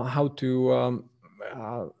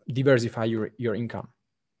diversify your income.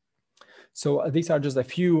 So these are just a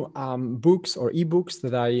few books or ebooks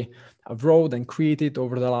that I wrote and created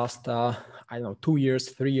over the last, 2 years,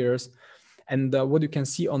 3 years. And what you can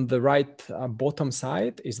see on the right bottom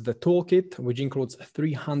side is the toolkit, which includes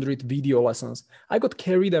 300 video lessons. I got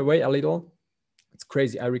carried away a little. It's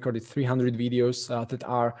crazy. I recorded 300 videos that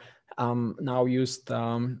are now used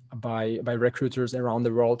by recruiters around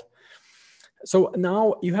the world. So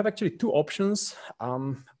now you have actually two options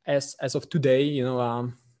as of today,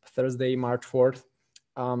 Thursday, March 4th.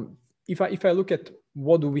 If I look at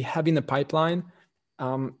what do we have in the pipeline,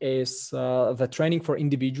 is the training for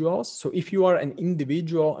individuals. So if you are an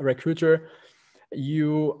individual recruiter,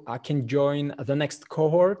 you can join the next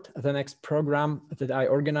cohort, the next program that I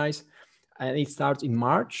organize, and it starts in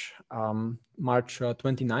March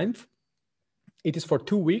 29th. It is for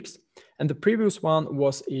 2 weeks, and the previous one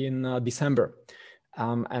was in December,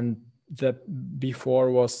 and the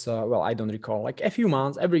before was well, I don't recall, like a few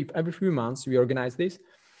months. Every few months we organize this,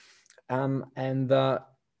 and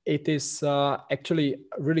it is actually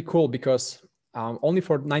really cool because only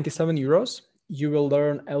for 97 euros you will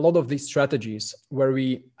learn a lot of these strategies where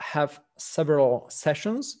we have several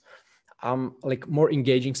sessions, like more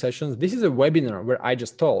engaging sessions. This is a webinar where I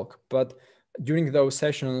just talk, but during those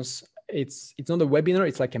sessions, it's not a webinar,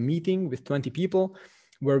 it's like a meeting with 20 people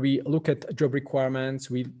where we look at job requirements,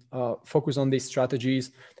 we focus on these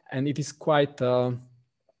strategies, and it is quite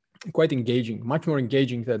engaging, much more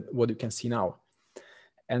engaging than what you can see now.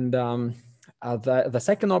 And the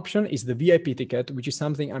second option is the VIP ticket, which is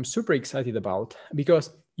something I'm super excited about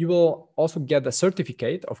because you will also get the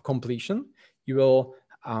certificate of completion. You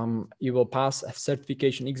will pass a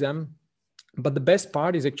certification exam. But the best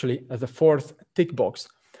part is actually the fourth tick box.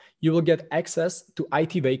 You will get access to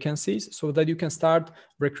IT vacancies so that you can start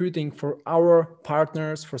recruiting for our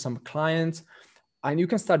partners, for some clients, and you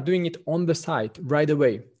can start doing it on the site right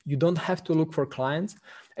away. You don't have to look for clients.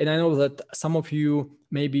 And I know that some of you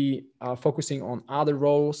may be focusing on other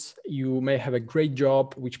roles. You may have a great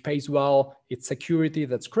job, which pays well. It's security,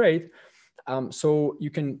 that's great. So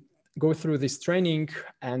you can go through this training,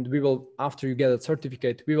 and we will, after you get a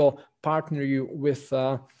certificate, we will partner you with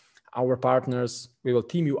our partners. We will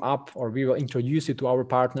team you up, or we will introduce you to our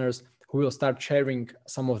partners who will start sharing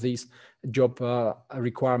some of these job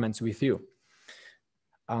requirements with you.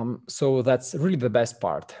 So that's really the best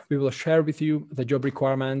part. We will share with you the job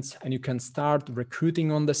requirements, and you can start recruiting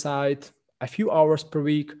on the site a few hours per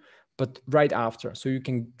week, but right after, so you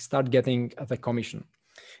can start getting the commission.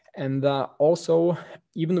 And also,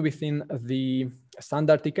 even within the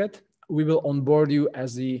standard ticket, we will onboard you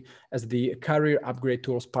as the career upgrade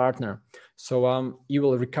tools partner. So you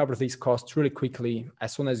will recover these costs really quickly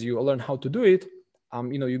as soon as you learn how to do it.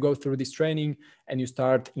 You go through this training and you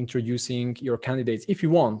start introducing your candidates if you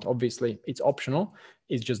want. Obviously, it's optional.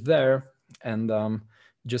 It's just there. And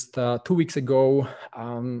just 2 weeks ago,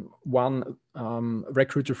 one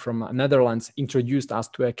recruiter from Netherlands introduced us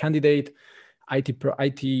to a candidate,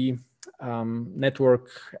 IT network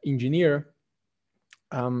engineer.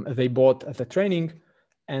 They bought the training,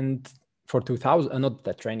 and for 2,000, not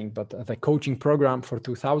the training, but the coaching program for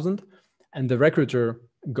 2,000, and the recruiter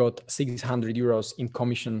got 600 euros in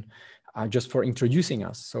commission just for introducing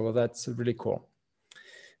us. So that's really cool.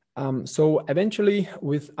 So eventually,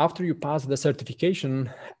 after you pass the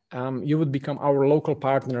certification, you would become our local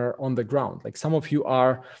partner on the ground. Like some of you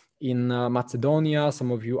are in Macedonia,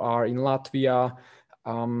 some of you are in Latvia,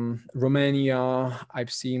 Romania.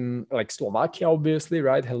 I've seen like Slovakia, obviously,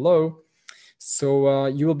 right? Hello. So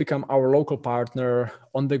you will become our local partner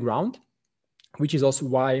on the ground, which is also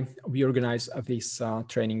why we organize these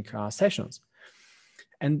training sessions.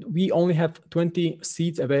 And we only have 20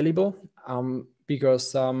 seats available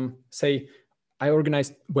because say I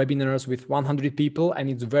organize webinars with 100 people, and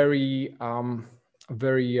it's very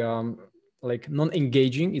like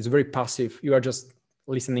non-engaging. It's very passive. You are just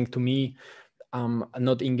listening to me,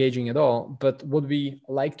 not engaging at all. But what we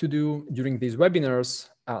like to do during these webinars,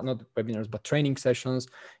 not webinars, but training sessions,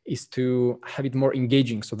 is to have it more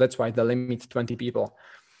engaging. So that's why the limit 20 people.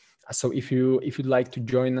 So if you'd like to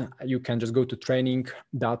join, you can just go to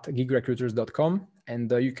training.gigrecruiters.com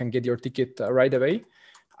and you can get your ticket right away.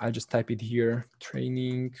 I'll just type it here,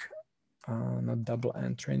 training, not double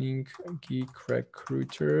N, training,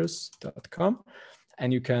 geekrecruiters.com.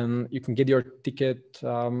 And you can get your ticket,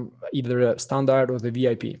 either standard or the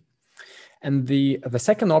VIP. And the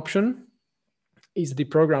second option is the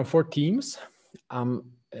program for teams.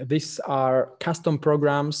 These are custom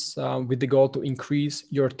programs with the goal to increase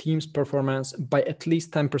your team's performance by at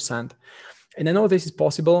least 10%. And I know this is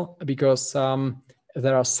possible because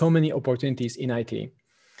there are so many opportunities in IT.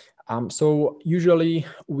 So usually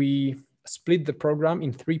we split the program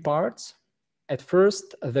in 3 parts. At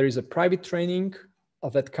first, there is a private training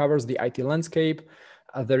that covers the IT landscape.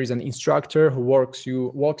 There is an instructor who walks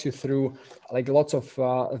you through like lots of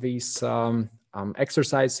these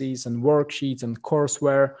exercises and worksheets and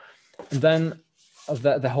courseware. And then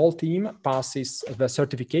the whole team passes the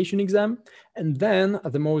certification exam. And then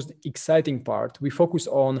the most exciting part, we focus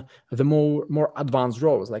on the more advanced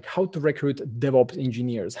roles, like how to recruit DevOps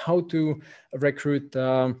engineers, how to recruit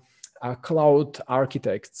cloud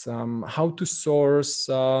architects, how to source,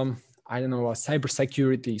 a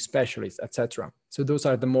cybersecurity specialist, etc. So those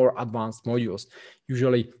are the more advanced modules,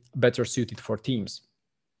 usually better suited for teams.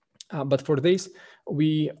 But for this,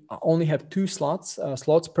 we only have 2 slots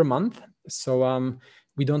per month. So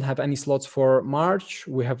We don't have any slots for March.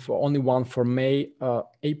 We have only one for May,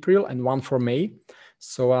 April, and one for May.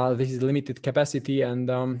 So this is limited capacity. And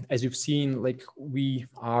as you've seen, like we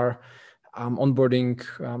are onboarding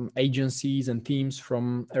agencies and teams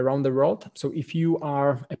from around the world. So if you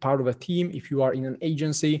are a part of a team, if you are in an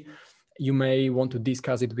agency, you may want to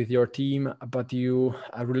discuss it with your team, but you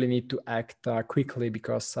really need to act quickly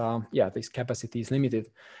because yeah, this capacity is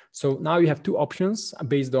limited. So now you have two options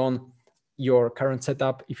based on your current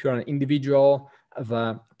setup. If you're an individual,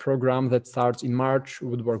 the program that starts in March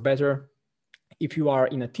would work better. If you are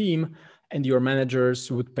in a team and your managers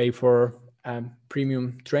would pay for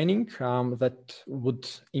premium training that would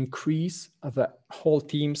increase the whole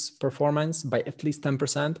team's performance by at least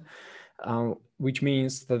 10%, which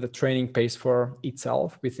means that the training pays for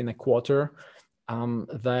itself within a quarter,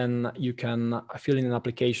 then you can fill in an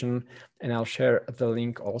application, and I'll share the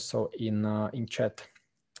link also in chat.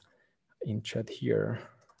 In chat here.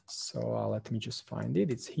 So let me just find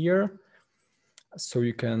it. It's here. So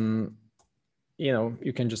you can,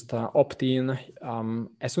 you can just opt in.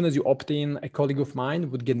 As soon as you opt in, a colleague of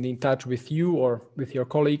mine would get in touch with you or with your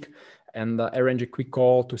colleague and arrange a quick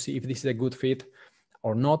call to see if this is a good fit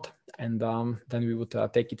or not. And then we would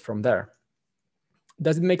take it from there.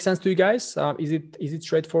 Does it make sense to you guys? Is it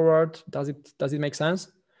straightforward? Does it make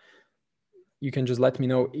sense? You can just let me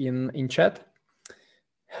know in chat.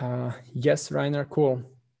 Yes, Rainer, cool.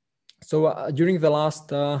 So during the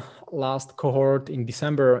last cohort in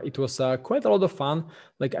December, it was quite a lot of fun.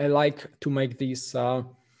 Like I like to make these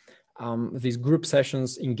group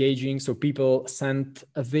sessions engaging. So people send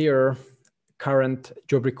their current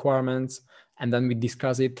job requirements, and then we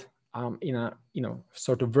discuss it in a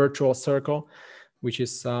sort of virtual circle, which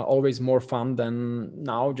is always more fun than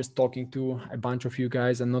now just talking to a bunch of you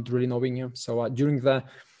guys and not really knowing you. So during the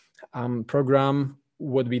program,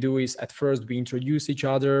 what we do is at first we introduce each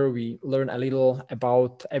other, we learn a little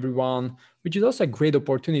about everyone, which is also a great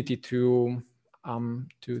opportunity to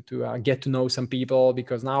get to know some people,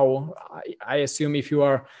 because now I assume if you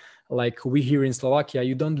are like we here in Slovakia,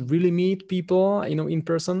 you don't really meet people, in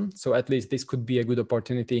person. So at least this could be a good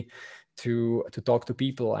opportunity to talk to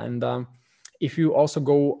people. And if you also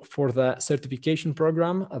go for the certification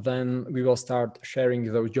program, then we will start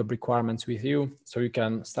sharing those job requirements with you, so you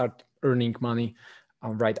can start earning money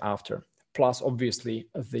right after. Plus, obviously,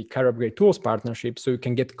 the Career Upgrade Tools partnership, so you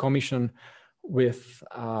can get commission with,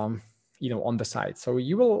 on the side. So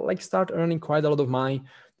you will like start earning quite a lot of money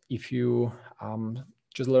if you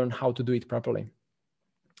just learn how to do it properly.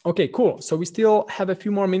 Okay, cool. So we still have a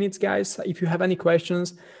few more minutes, guys. If you have any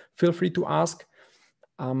questions, feel free to ask.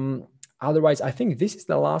 Otherwise, I think this is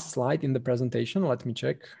the last slide in the presentation. Let me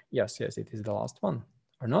check. Yes, it is the last one,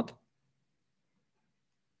 or not?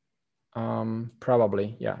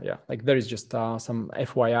 Probably, yeah. Like there is just some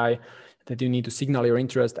FYI that you need to signal your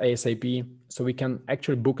interest ASAP, so we can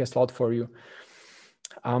actually book a slot for you.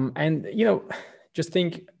 And just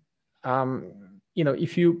think,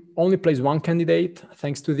 if you only place one candidate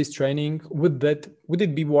thanks to this training, would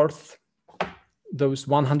it be worth those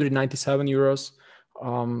 197 euros?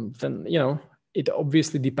 Then it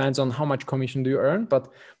obviously depends on how much commission do you earn, but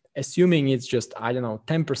assuming it's just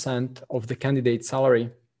 10% of the candidate's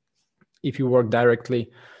salary, if you work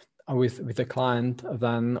directly with the client,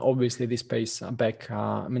 then obviously this pays back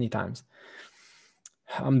many times.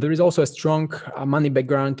 There is also a strong money back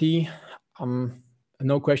guarantee.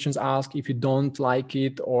 No questions asked. If you don't like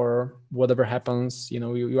it or whatever happens,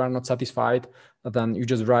 you are not satisfied, then you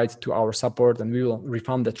just write to our support and we will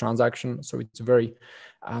refund the transaction. So it's very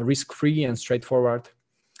risk-free and straightforward.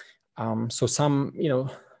 So some,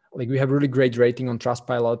 like we have really great rating on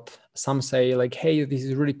Trustpilot. Some say like, hey, this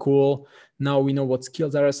is really cool. Now we know what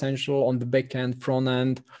skills are essential on the back end, front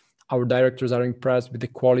end. Our directors are impressed with the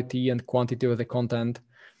quality and quantity of the content.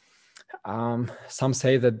 Some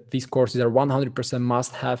say that these courses are 100%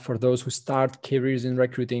 must-have for those who start careers in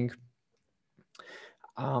recruiting.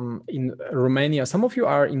 In Romania, some of you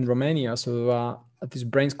are in Romania, so this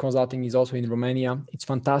Brains Consulting is also in Romania. It's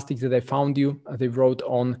fantastic that they found you. They wrote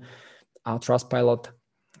on Trustpilot.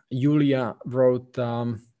 Julia wrote,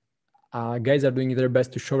 guys are doing their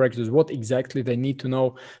best to show recruiters what exactly they need to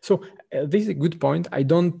know. So this is a good point. I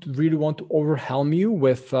don't really want to overwhelm you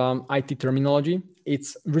with IT terminology.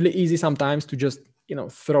 It's really easy sometimes to just,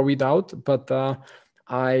 throw it out, but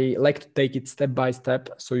I like to take it step by step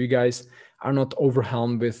so you guys are not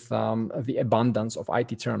overwhelmed with the abundance of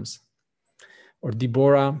IT terms. Or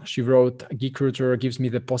Deborah, she wrote, RECRUITMENT gives me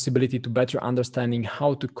the possibility to better understanding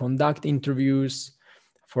how to conduct interviews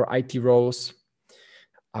for IT roles.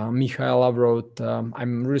 Michaela wrote,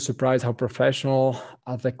 I'm really surprised how professional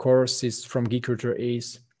the courses from GeekRecruiter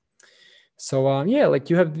is. So yeah, like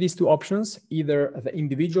you have these two options, either the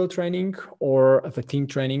individual training or the team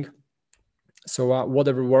training. So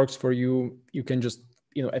whatever works for you, you can just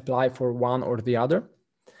apply for one or the other.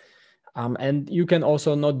 And you can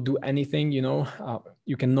also not do anything,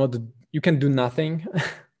 you can do nothing.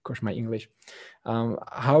 Gosh, my English.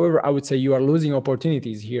 However, I would say you are losing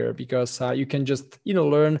opportunities here because you can just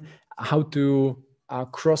learn how to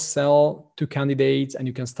cross-sell to candidates, and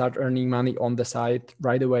you can start earning money on the side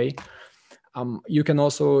right away. You can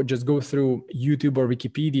also just go through YouTube or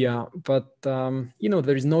Wikipedia, but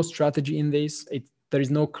there is no strategy in this. There is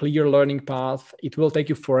no clear learning path. It will take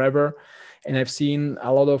you forever, and I've seen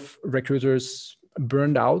a lot of recruiters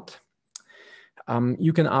burned out.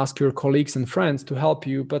 You can ask your colleagues and friends to help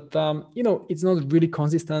you, but it's not really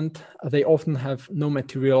consistent. They often have no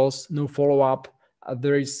materials, no follow-up.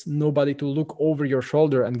 There is nobody to look over your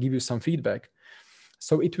shoulder and give you some feedback.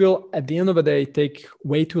 So it will, at the end of the day, take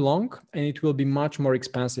way too long, and it will be much more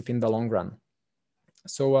expensive in the long run.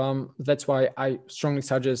 So that's why I strongly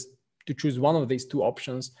suggest to choose one of these two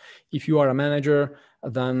options. If you are a manager,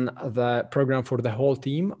 then the program for the whole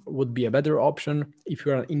team would be a better option. If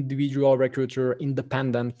you're an individual recruiter,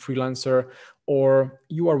 independent freelancer, or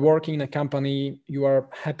you are working in a company, you are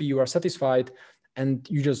happy, you are satisfied, and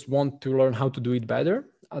you just want to learn how to do it better,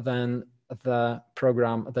 then the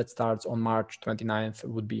program that starts on March 29th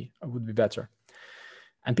would be better.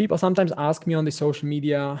 And people sometimes ask me on the social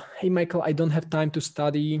media, hey, Michael, I don't have time to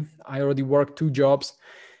study. I already work 2 jobs.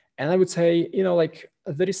 And I would say,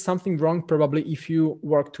 there is something wrong probably if you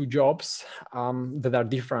work 2 jobs that are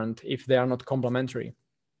different, if they are not complementary.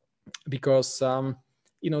 Because,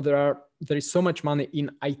 there is so much money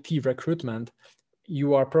in IT recruitment.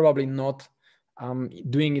 You are probably not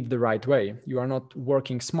doing it the right way. You are not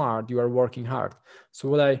working smart, you are working hard. So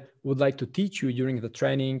what I would like to teach you during the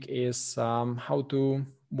training is how to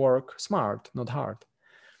work smart, not hard.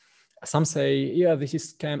 Some say, yeah, this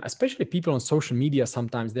is scam, especially people on social media.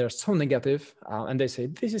 Sometimes they're so negative and they say,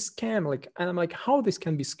 this is scam. And I'm like, how this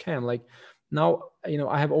can be scam? Now,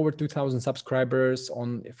 I have over 2,000 subscribers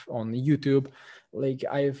on YouTube.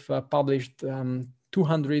 I've published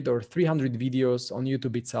 200 or 300 videos on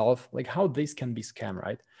YouTube itself. How this can be scam,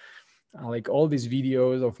 right? All these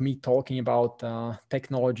videos of me talking about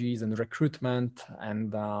technologies and recruitment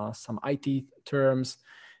and some IT terms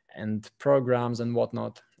and programs and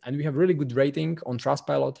whatnot. And we have really good rating on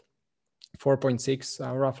Trustpilot, 4.6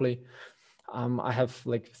 roughly. I have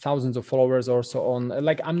thousands of followers also on,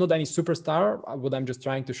 I'm not any superstar. What I'm just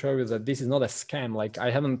trying to show you is that this is not a scam. I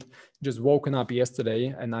haven't just woken up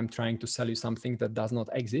yesterday and I'm trying to sell you something that does not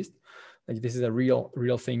exist. This is a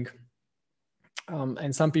real thing.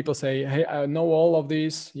 And some people say, hey, I know all of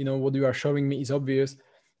this, what you are showing me is obvious.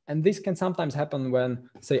 And this can sometimes happen when,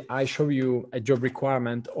 say, I show you a job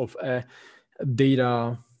requirement of a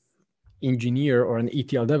data engineer or an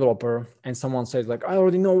ETL developer, and someone says I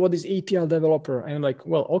already know what is ETL developer, and I'm like,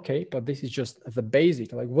 well, okay, but this is just the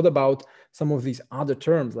basic. What about some of these other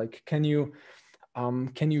terms? Can you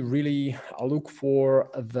really look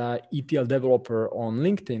for the ETL developer on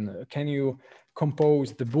LinkedIn? Can you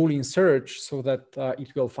compose the Boolean search so that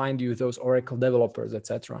it will find you those Oracle developers,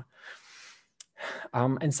 etc.?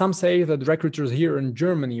 And some say that recruiters here in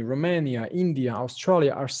Germany, Romania, India,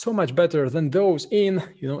 Australia are so much better than those in,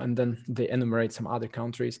 and then they enumerate some other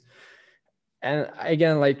countries. And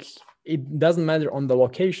again, it doesn't matter on the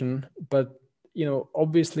location, but,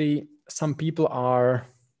 obviously some people are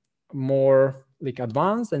more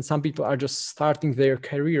advanced and some people are just starting their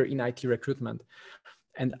career in IT recruitment.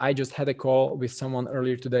 And I just had a call with someone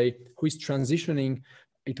earlier today who is transitioning.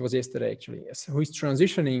 It was yesterday, actually. Yes. Who is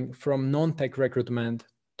transitioning from non-tech recruitment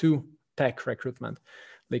to tech recruitment.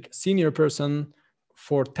 Senior person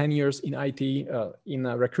for 10 years in IT, in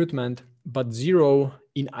recruitment, but 0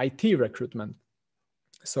 in IT recruitment.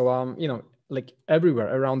 So,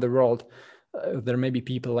 everywhere around the world, there may be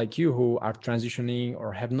people like you who are transitioning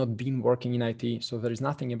or have not been working in IT. So there is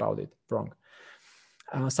nothing about it wrong.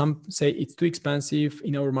 Some say it's too expensive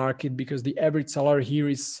in our market because the average salary here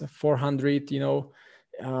is 400,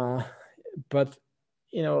 but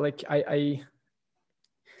I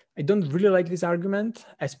don't really like this argument,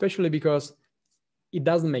 especially because it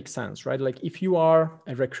doesn't make sense, right? If you are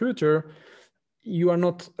a recruiter, you are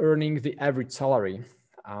not earning the average salary,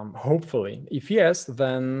 hopefully. If yes,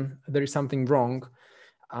 then there is something wrong.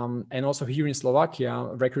 And also here in Slovakia,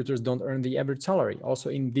 recruiters don't earn the average salary. Also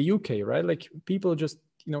in the UK, right? People just,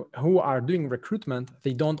 who are doing recruitment,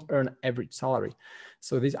 they don't earn average salary.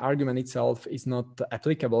 So this argument itself is not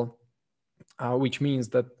applicable. which means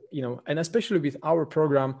that, and especially with our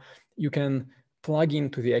program, you can plug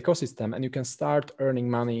into the ecosystem and you can start earning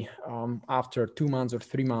money after 2 months or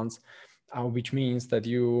 3 months, which means that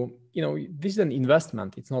this is an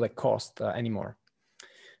investment. It's not a cost anymore.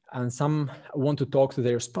 And some want to talk to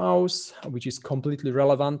their spouse, which is completely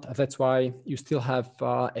relevant. That's why you still have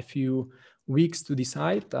a few weeks to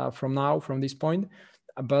decide from this point.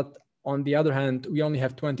 But on the other hand, we only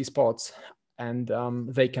have 20 spots, and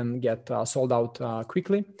they can get sold out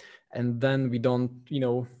quickly. And then we don't,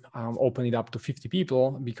 open it up to 50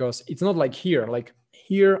 people, because it's not like here. Like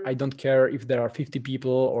here, I don't care if there are 50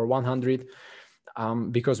 people or 100,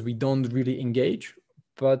 because we don't really engage.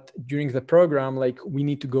 But during the program, like we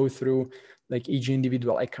need to go through like each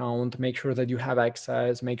individual account, make sure that you have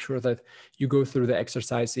access, make sure that you go through the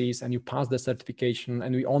exercises and you pass the certification,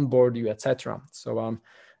 and we onboard you, etc. So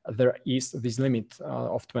there is this limit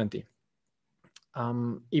of 20.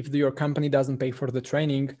 If your company doesn't pay for the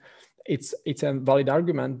training, it's a valid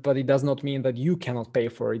argument, but it does not mean that you cannot pay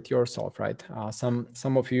for it yourself, right?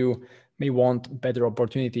 Some of you may want better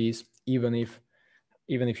opportunities, even if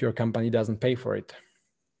your company doesn't pay for it.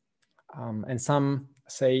 And some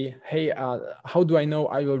say, hey, how do I know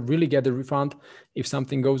I will really get a refund if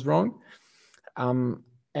something goes wrong?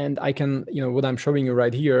 And I can, what I'm showing you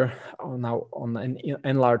right here now on an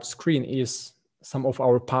enlarged screen is some of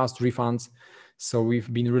our past refunds. So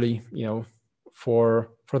we've been really, for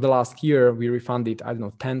the last year, we refunded,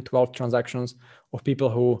 10, 12 transactions of people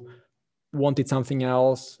who wanted something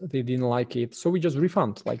else. They didn't like it. So we just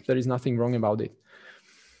refund, like there is nothing wrong about it.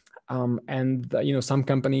 And some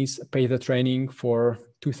companies pay the training for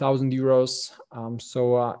 2,000 euros.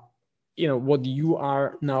 What you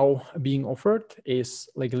are now being offered is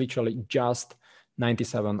like literally just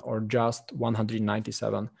 97 or just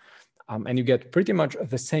 197. And you get pretty much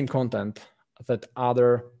the same content that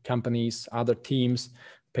other companies, other teams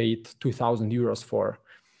paid 2,000 euros for.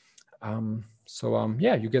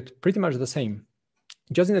 You get pretty much the same,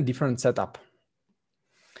 just in a different setup.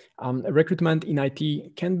 Recruitment in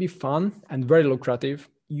IT can be fun and very lucrative.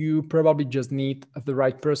 You probably just need the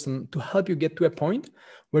right person to help you get to a point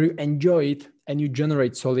where you enjoy it and you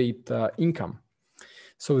generate solid income.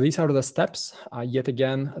 So these are the steps. Yet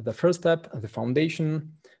again, the first step, the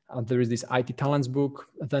foundation. There is this IT talents book,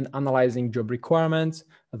 then analyzing job requirements,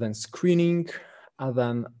 then screening,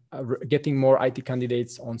 then getting more IT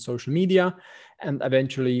candidates on social media, and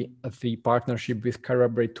eventually the partnership with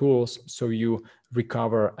career-based tools, so you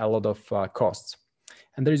recover a lot of costs.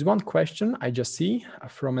 And there is one question I just see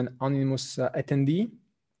from an anonymous attendee.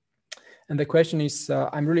 And the question is,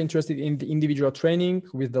 I'm really interested in the individual training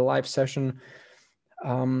with the live session.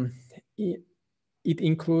 It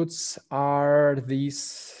includes, are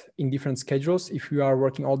these in different schedules if you are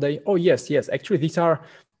working all day? Oh, yes. Actually, these are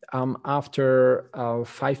after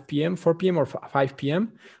 5 p.m., 4 p.m. or 5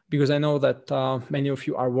 p.m. because I know that many of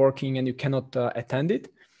you are working and you cannot attend it.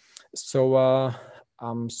 So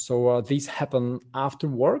these happen after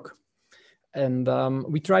work, and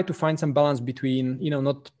we try to find some balance between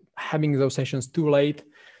not having those sessions too late.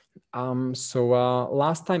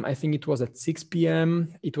 Last time I think it was at 6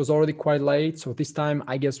 p.m. It was already quite late. So this time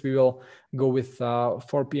I guess we will go with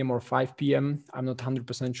 4 p.m. or 5 p.m. I'm not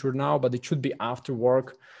 100% sure now, but it should be after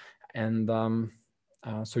work. And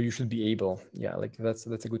so you should be able. Yeah, like that's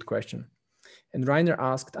a good question. And Rainer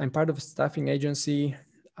asked, I'm part of a staffing agency.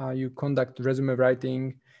 You conduct resume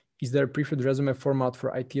writing. Is there a preferred resume format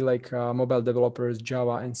for IT, like mobile developers,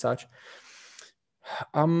 Java and such?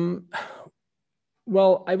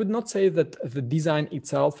 Well, I would not say that the design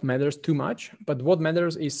itself matters too much, but what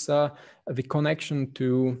matters is the connection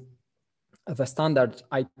to the standard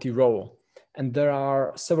IT role. And there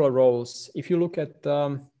are several roles. If you look at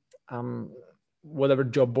whatever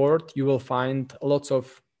job board, you will find lots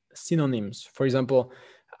of synonyms. For example,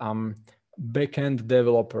 backend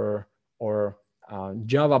developer or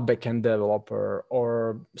Java backend developer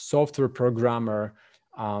or software programmer,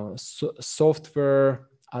 software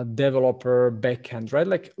developer backend, right?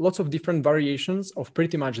 Like lots of different variations of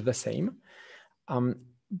pretty much the same.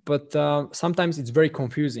 But sometimes it's very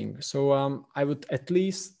confusing. So I would at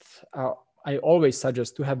least, I always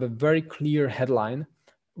suggest to have a very clear headline,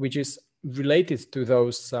 which is related to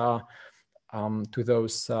those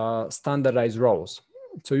standardized roles.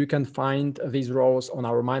 So you can find these roles on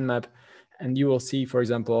our mind map, and you will see, for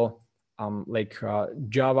example,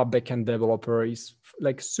 Java backend developer is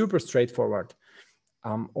like super straightforward.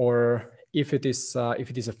 Or if it is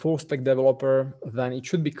a full stack developer, then it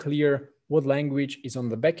should be clear what language is on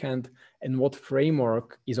the backend and what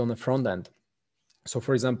framework is on the front end. So,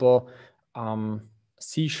 for example,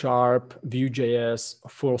 C#, Vue.js,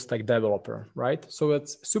 full stack developer, right? So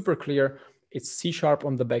it's super clear. It's C#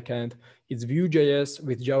 on the back end, it's Vue.js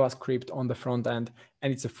with JavaScript on the front end,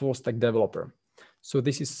 and it's a full stack developer. So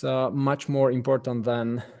this is much more important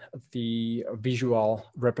than the visual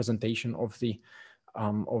representation of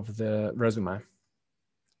the resume.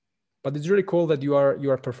 But it's really cool that you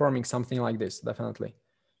are performing something like this, definitely.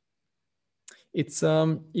 It's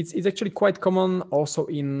actually quite common also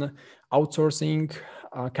in outsourcing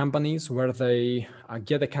companies where they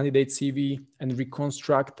get a candidate CV and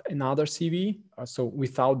reconstruct another CV, so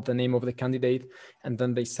without the name of the candidate, and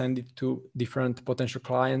then they send it to different potential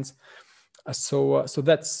clients. So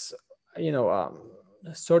that's, you know,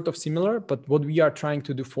 sort of similar, but what we are trying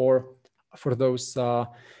to do for those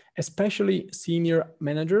especially senior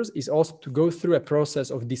managers is also to go through a process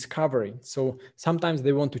of discovery. So sometimes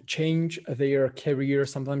they want to change their career,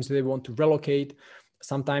 sometimes they want to relocate,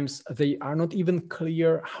 sometimes they are not even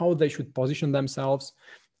clear how they should position themselves.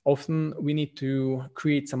 Often we need to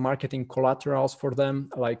create some marketing collaterals for them,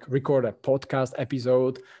 like record a podcast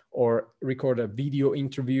episode or record a video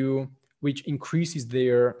interview, which increases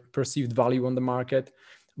their perceived value on the market.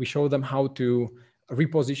 We show them how to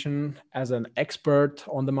reposition as an expert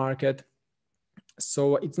on the market.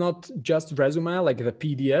 So it's not just resume like the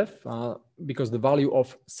PDF, because the value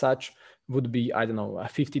of such would be, I don't know,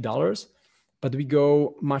 $50, but we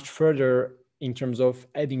go much further in terms of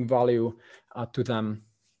adding value to them.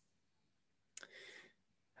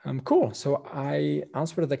 Cool. So I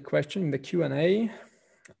answered the question in the Q&A.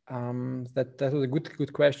 That was a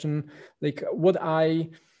good question. Like what I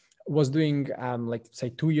was doing, like say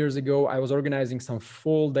 2 years ago, I was organizing some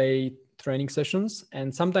full day training sessions,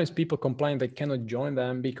 and sometimes people complain they cannot join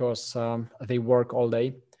them because they work all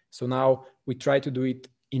day. So now we try to do it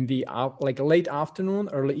in the like late afternoon,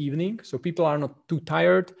 early evening, so people are not too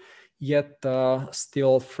tired yet,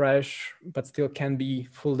 still fresh, but still can be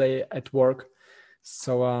full day at work.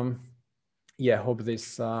 So yeah, hope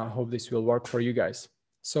this will work for you guys.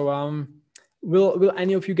 So will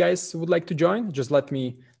any of you guys would like to join? Just let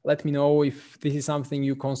me know if this is something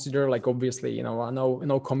you consider. Like obviously, you know,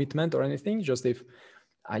 no commitment or anything. Just if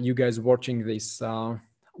you guys watching this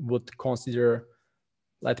would consider,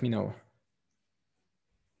 let me know.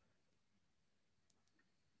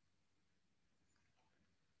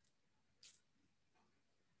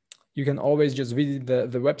 You can always just visit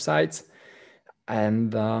the websites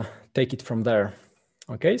and take it from there.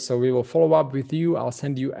 Okay, so we will follow up with you. I'll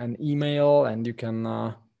send you an email and you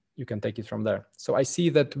can take it from there. So I see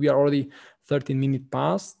that we are already 13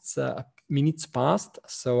 minutes past.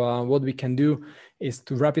 So what we can do is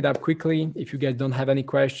to wrap it up quickly. If you guys don't have any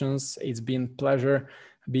questions, it's been a pleasure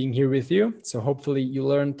being here with you. So hopefully you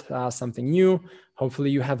learned something new. Hopefully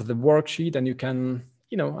you have the worksheet and you can,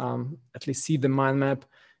 you know, at least see the mind map.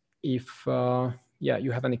 If yeah,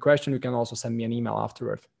 you have any question, you can also send me an email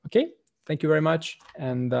afterward. Okay, thank you very much.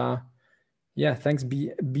 And yeah, thanks,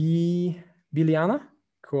 Biliana.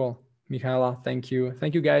 Cool. Michaela, thank you.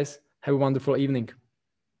 Thank you, guys. Have a wonderful evening.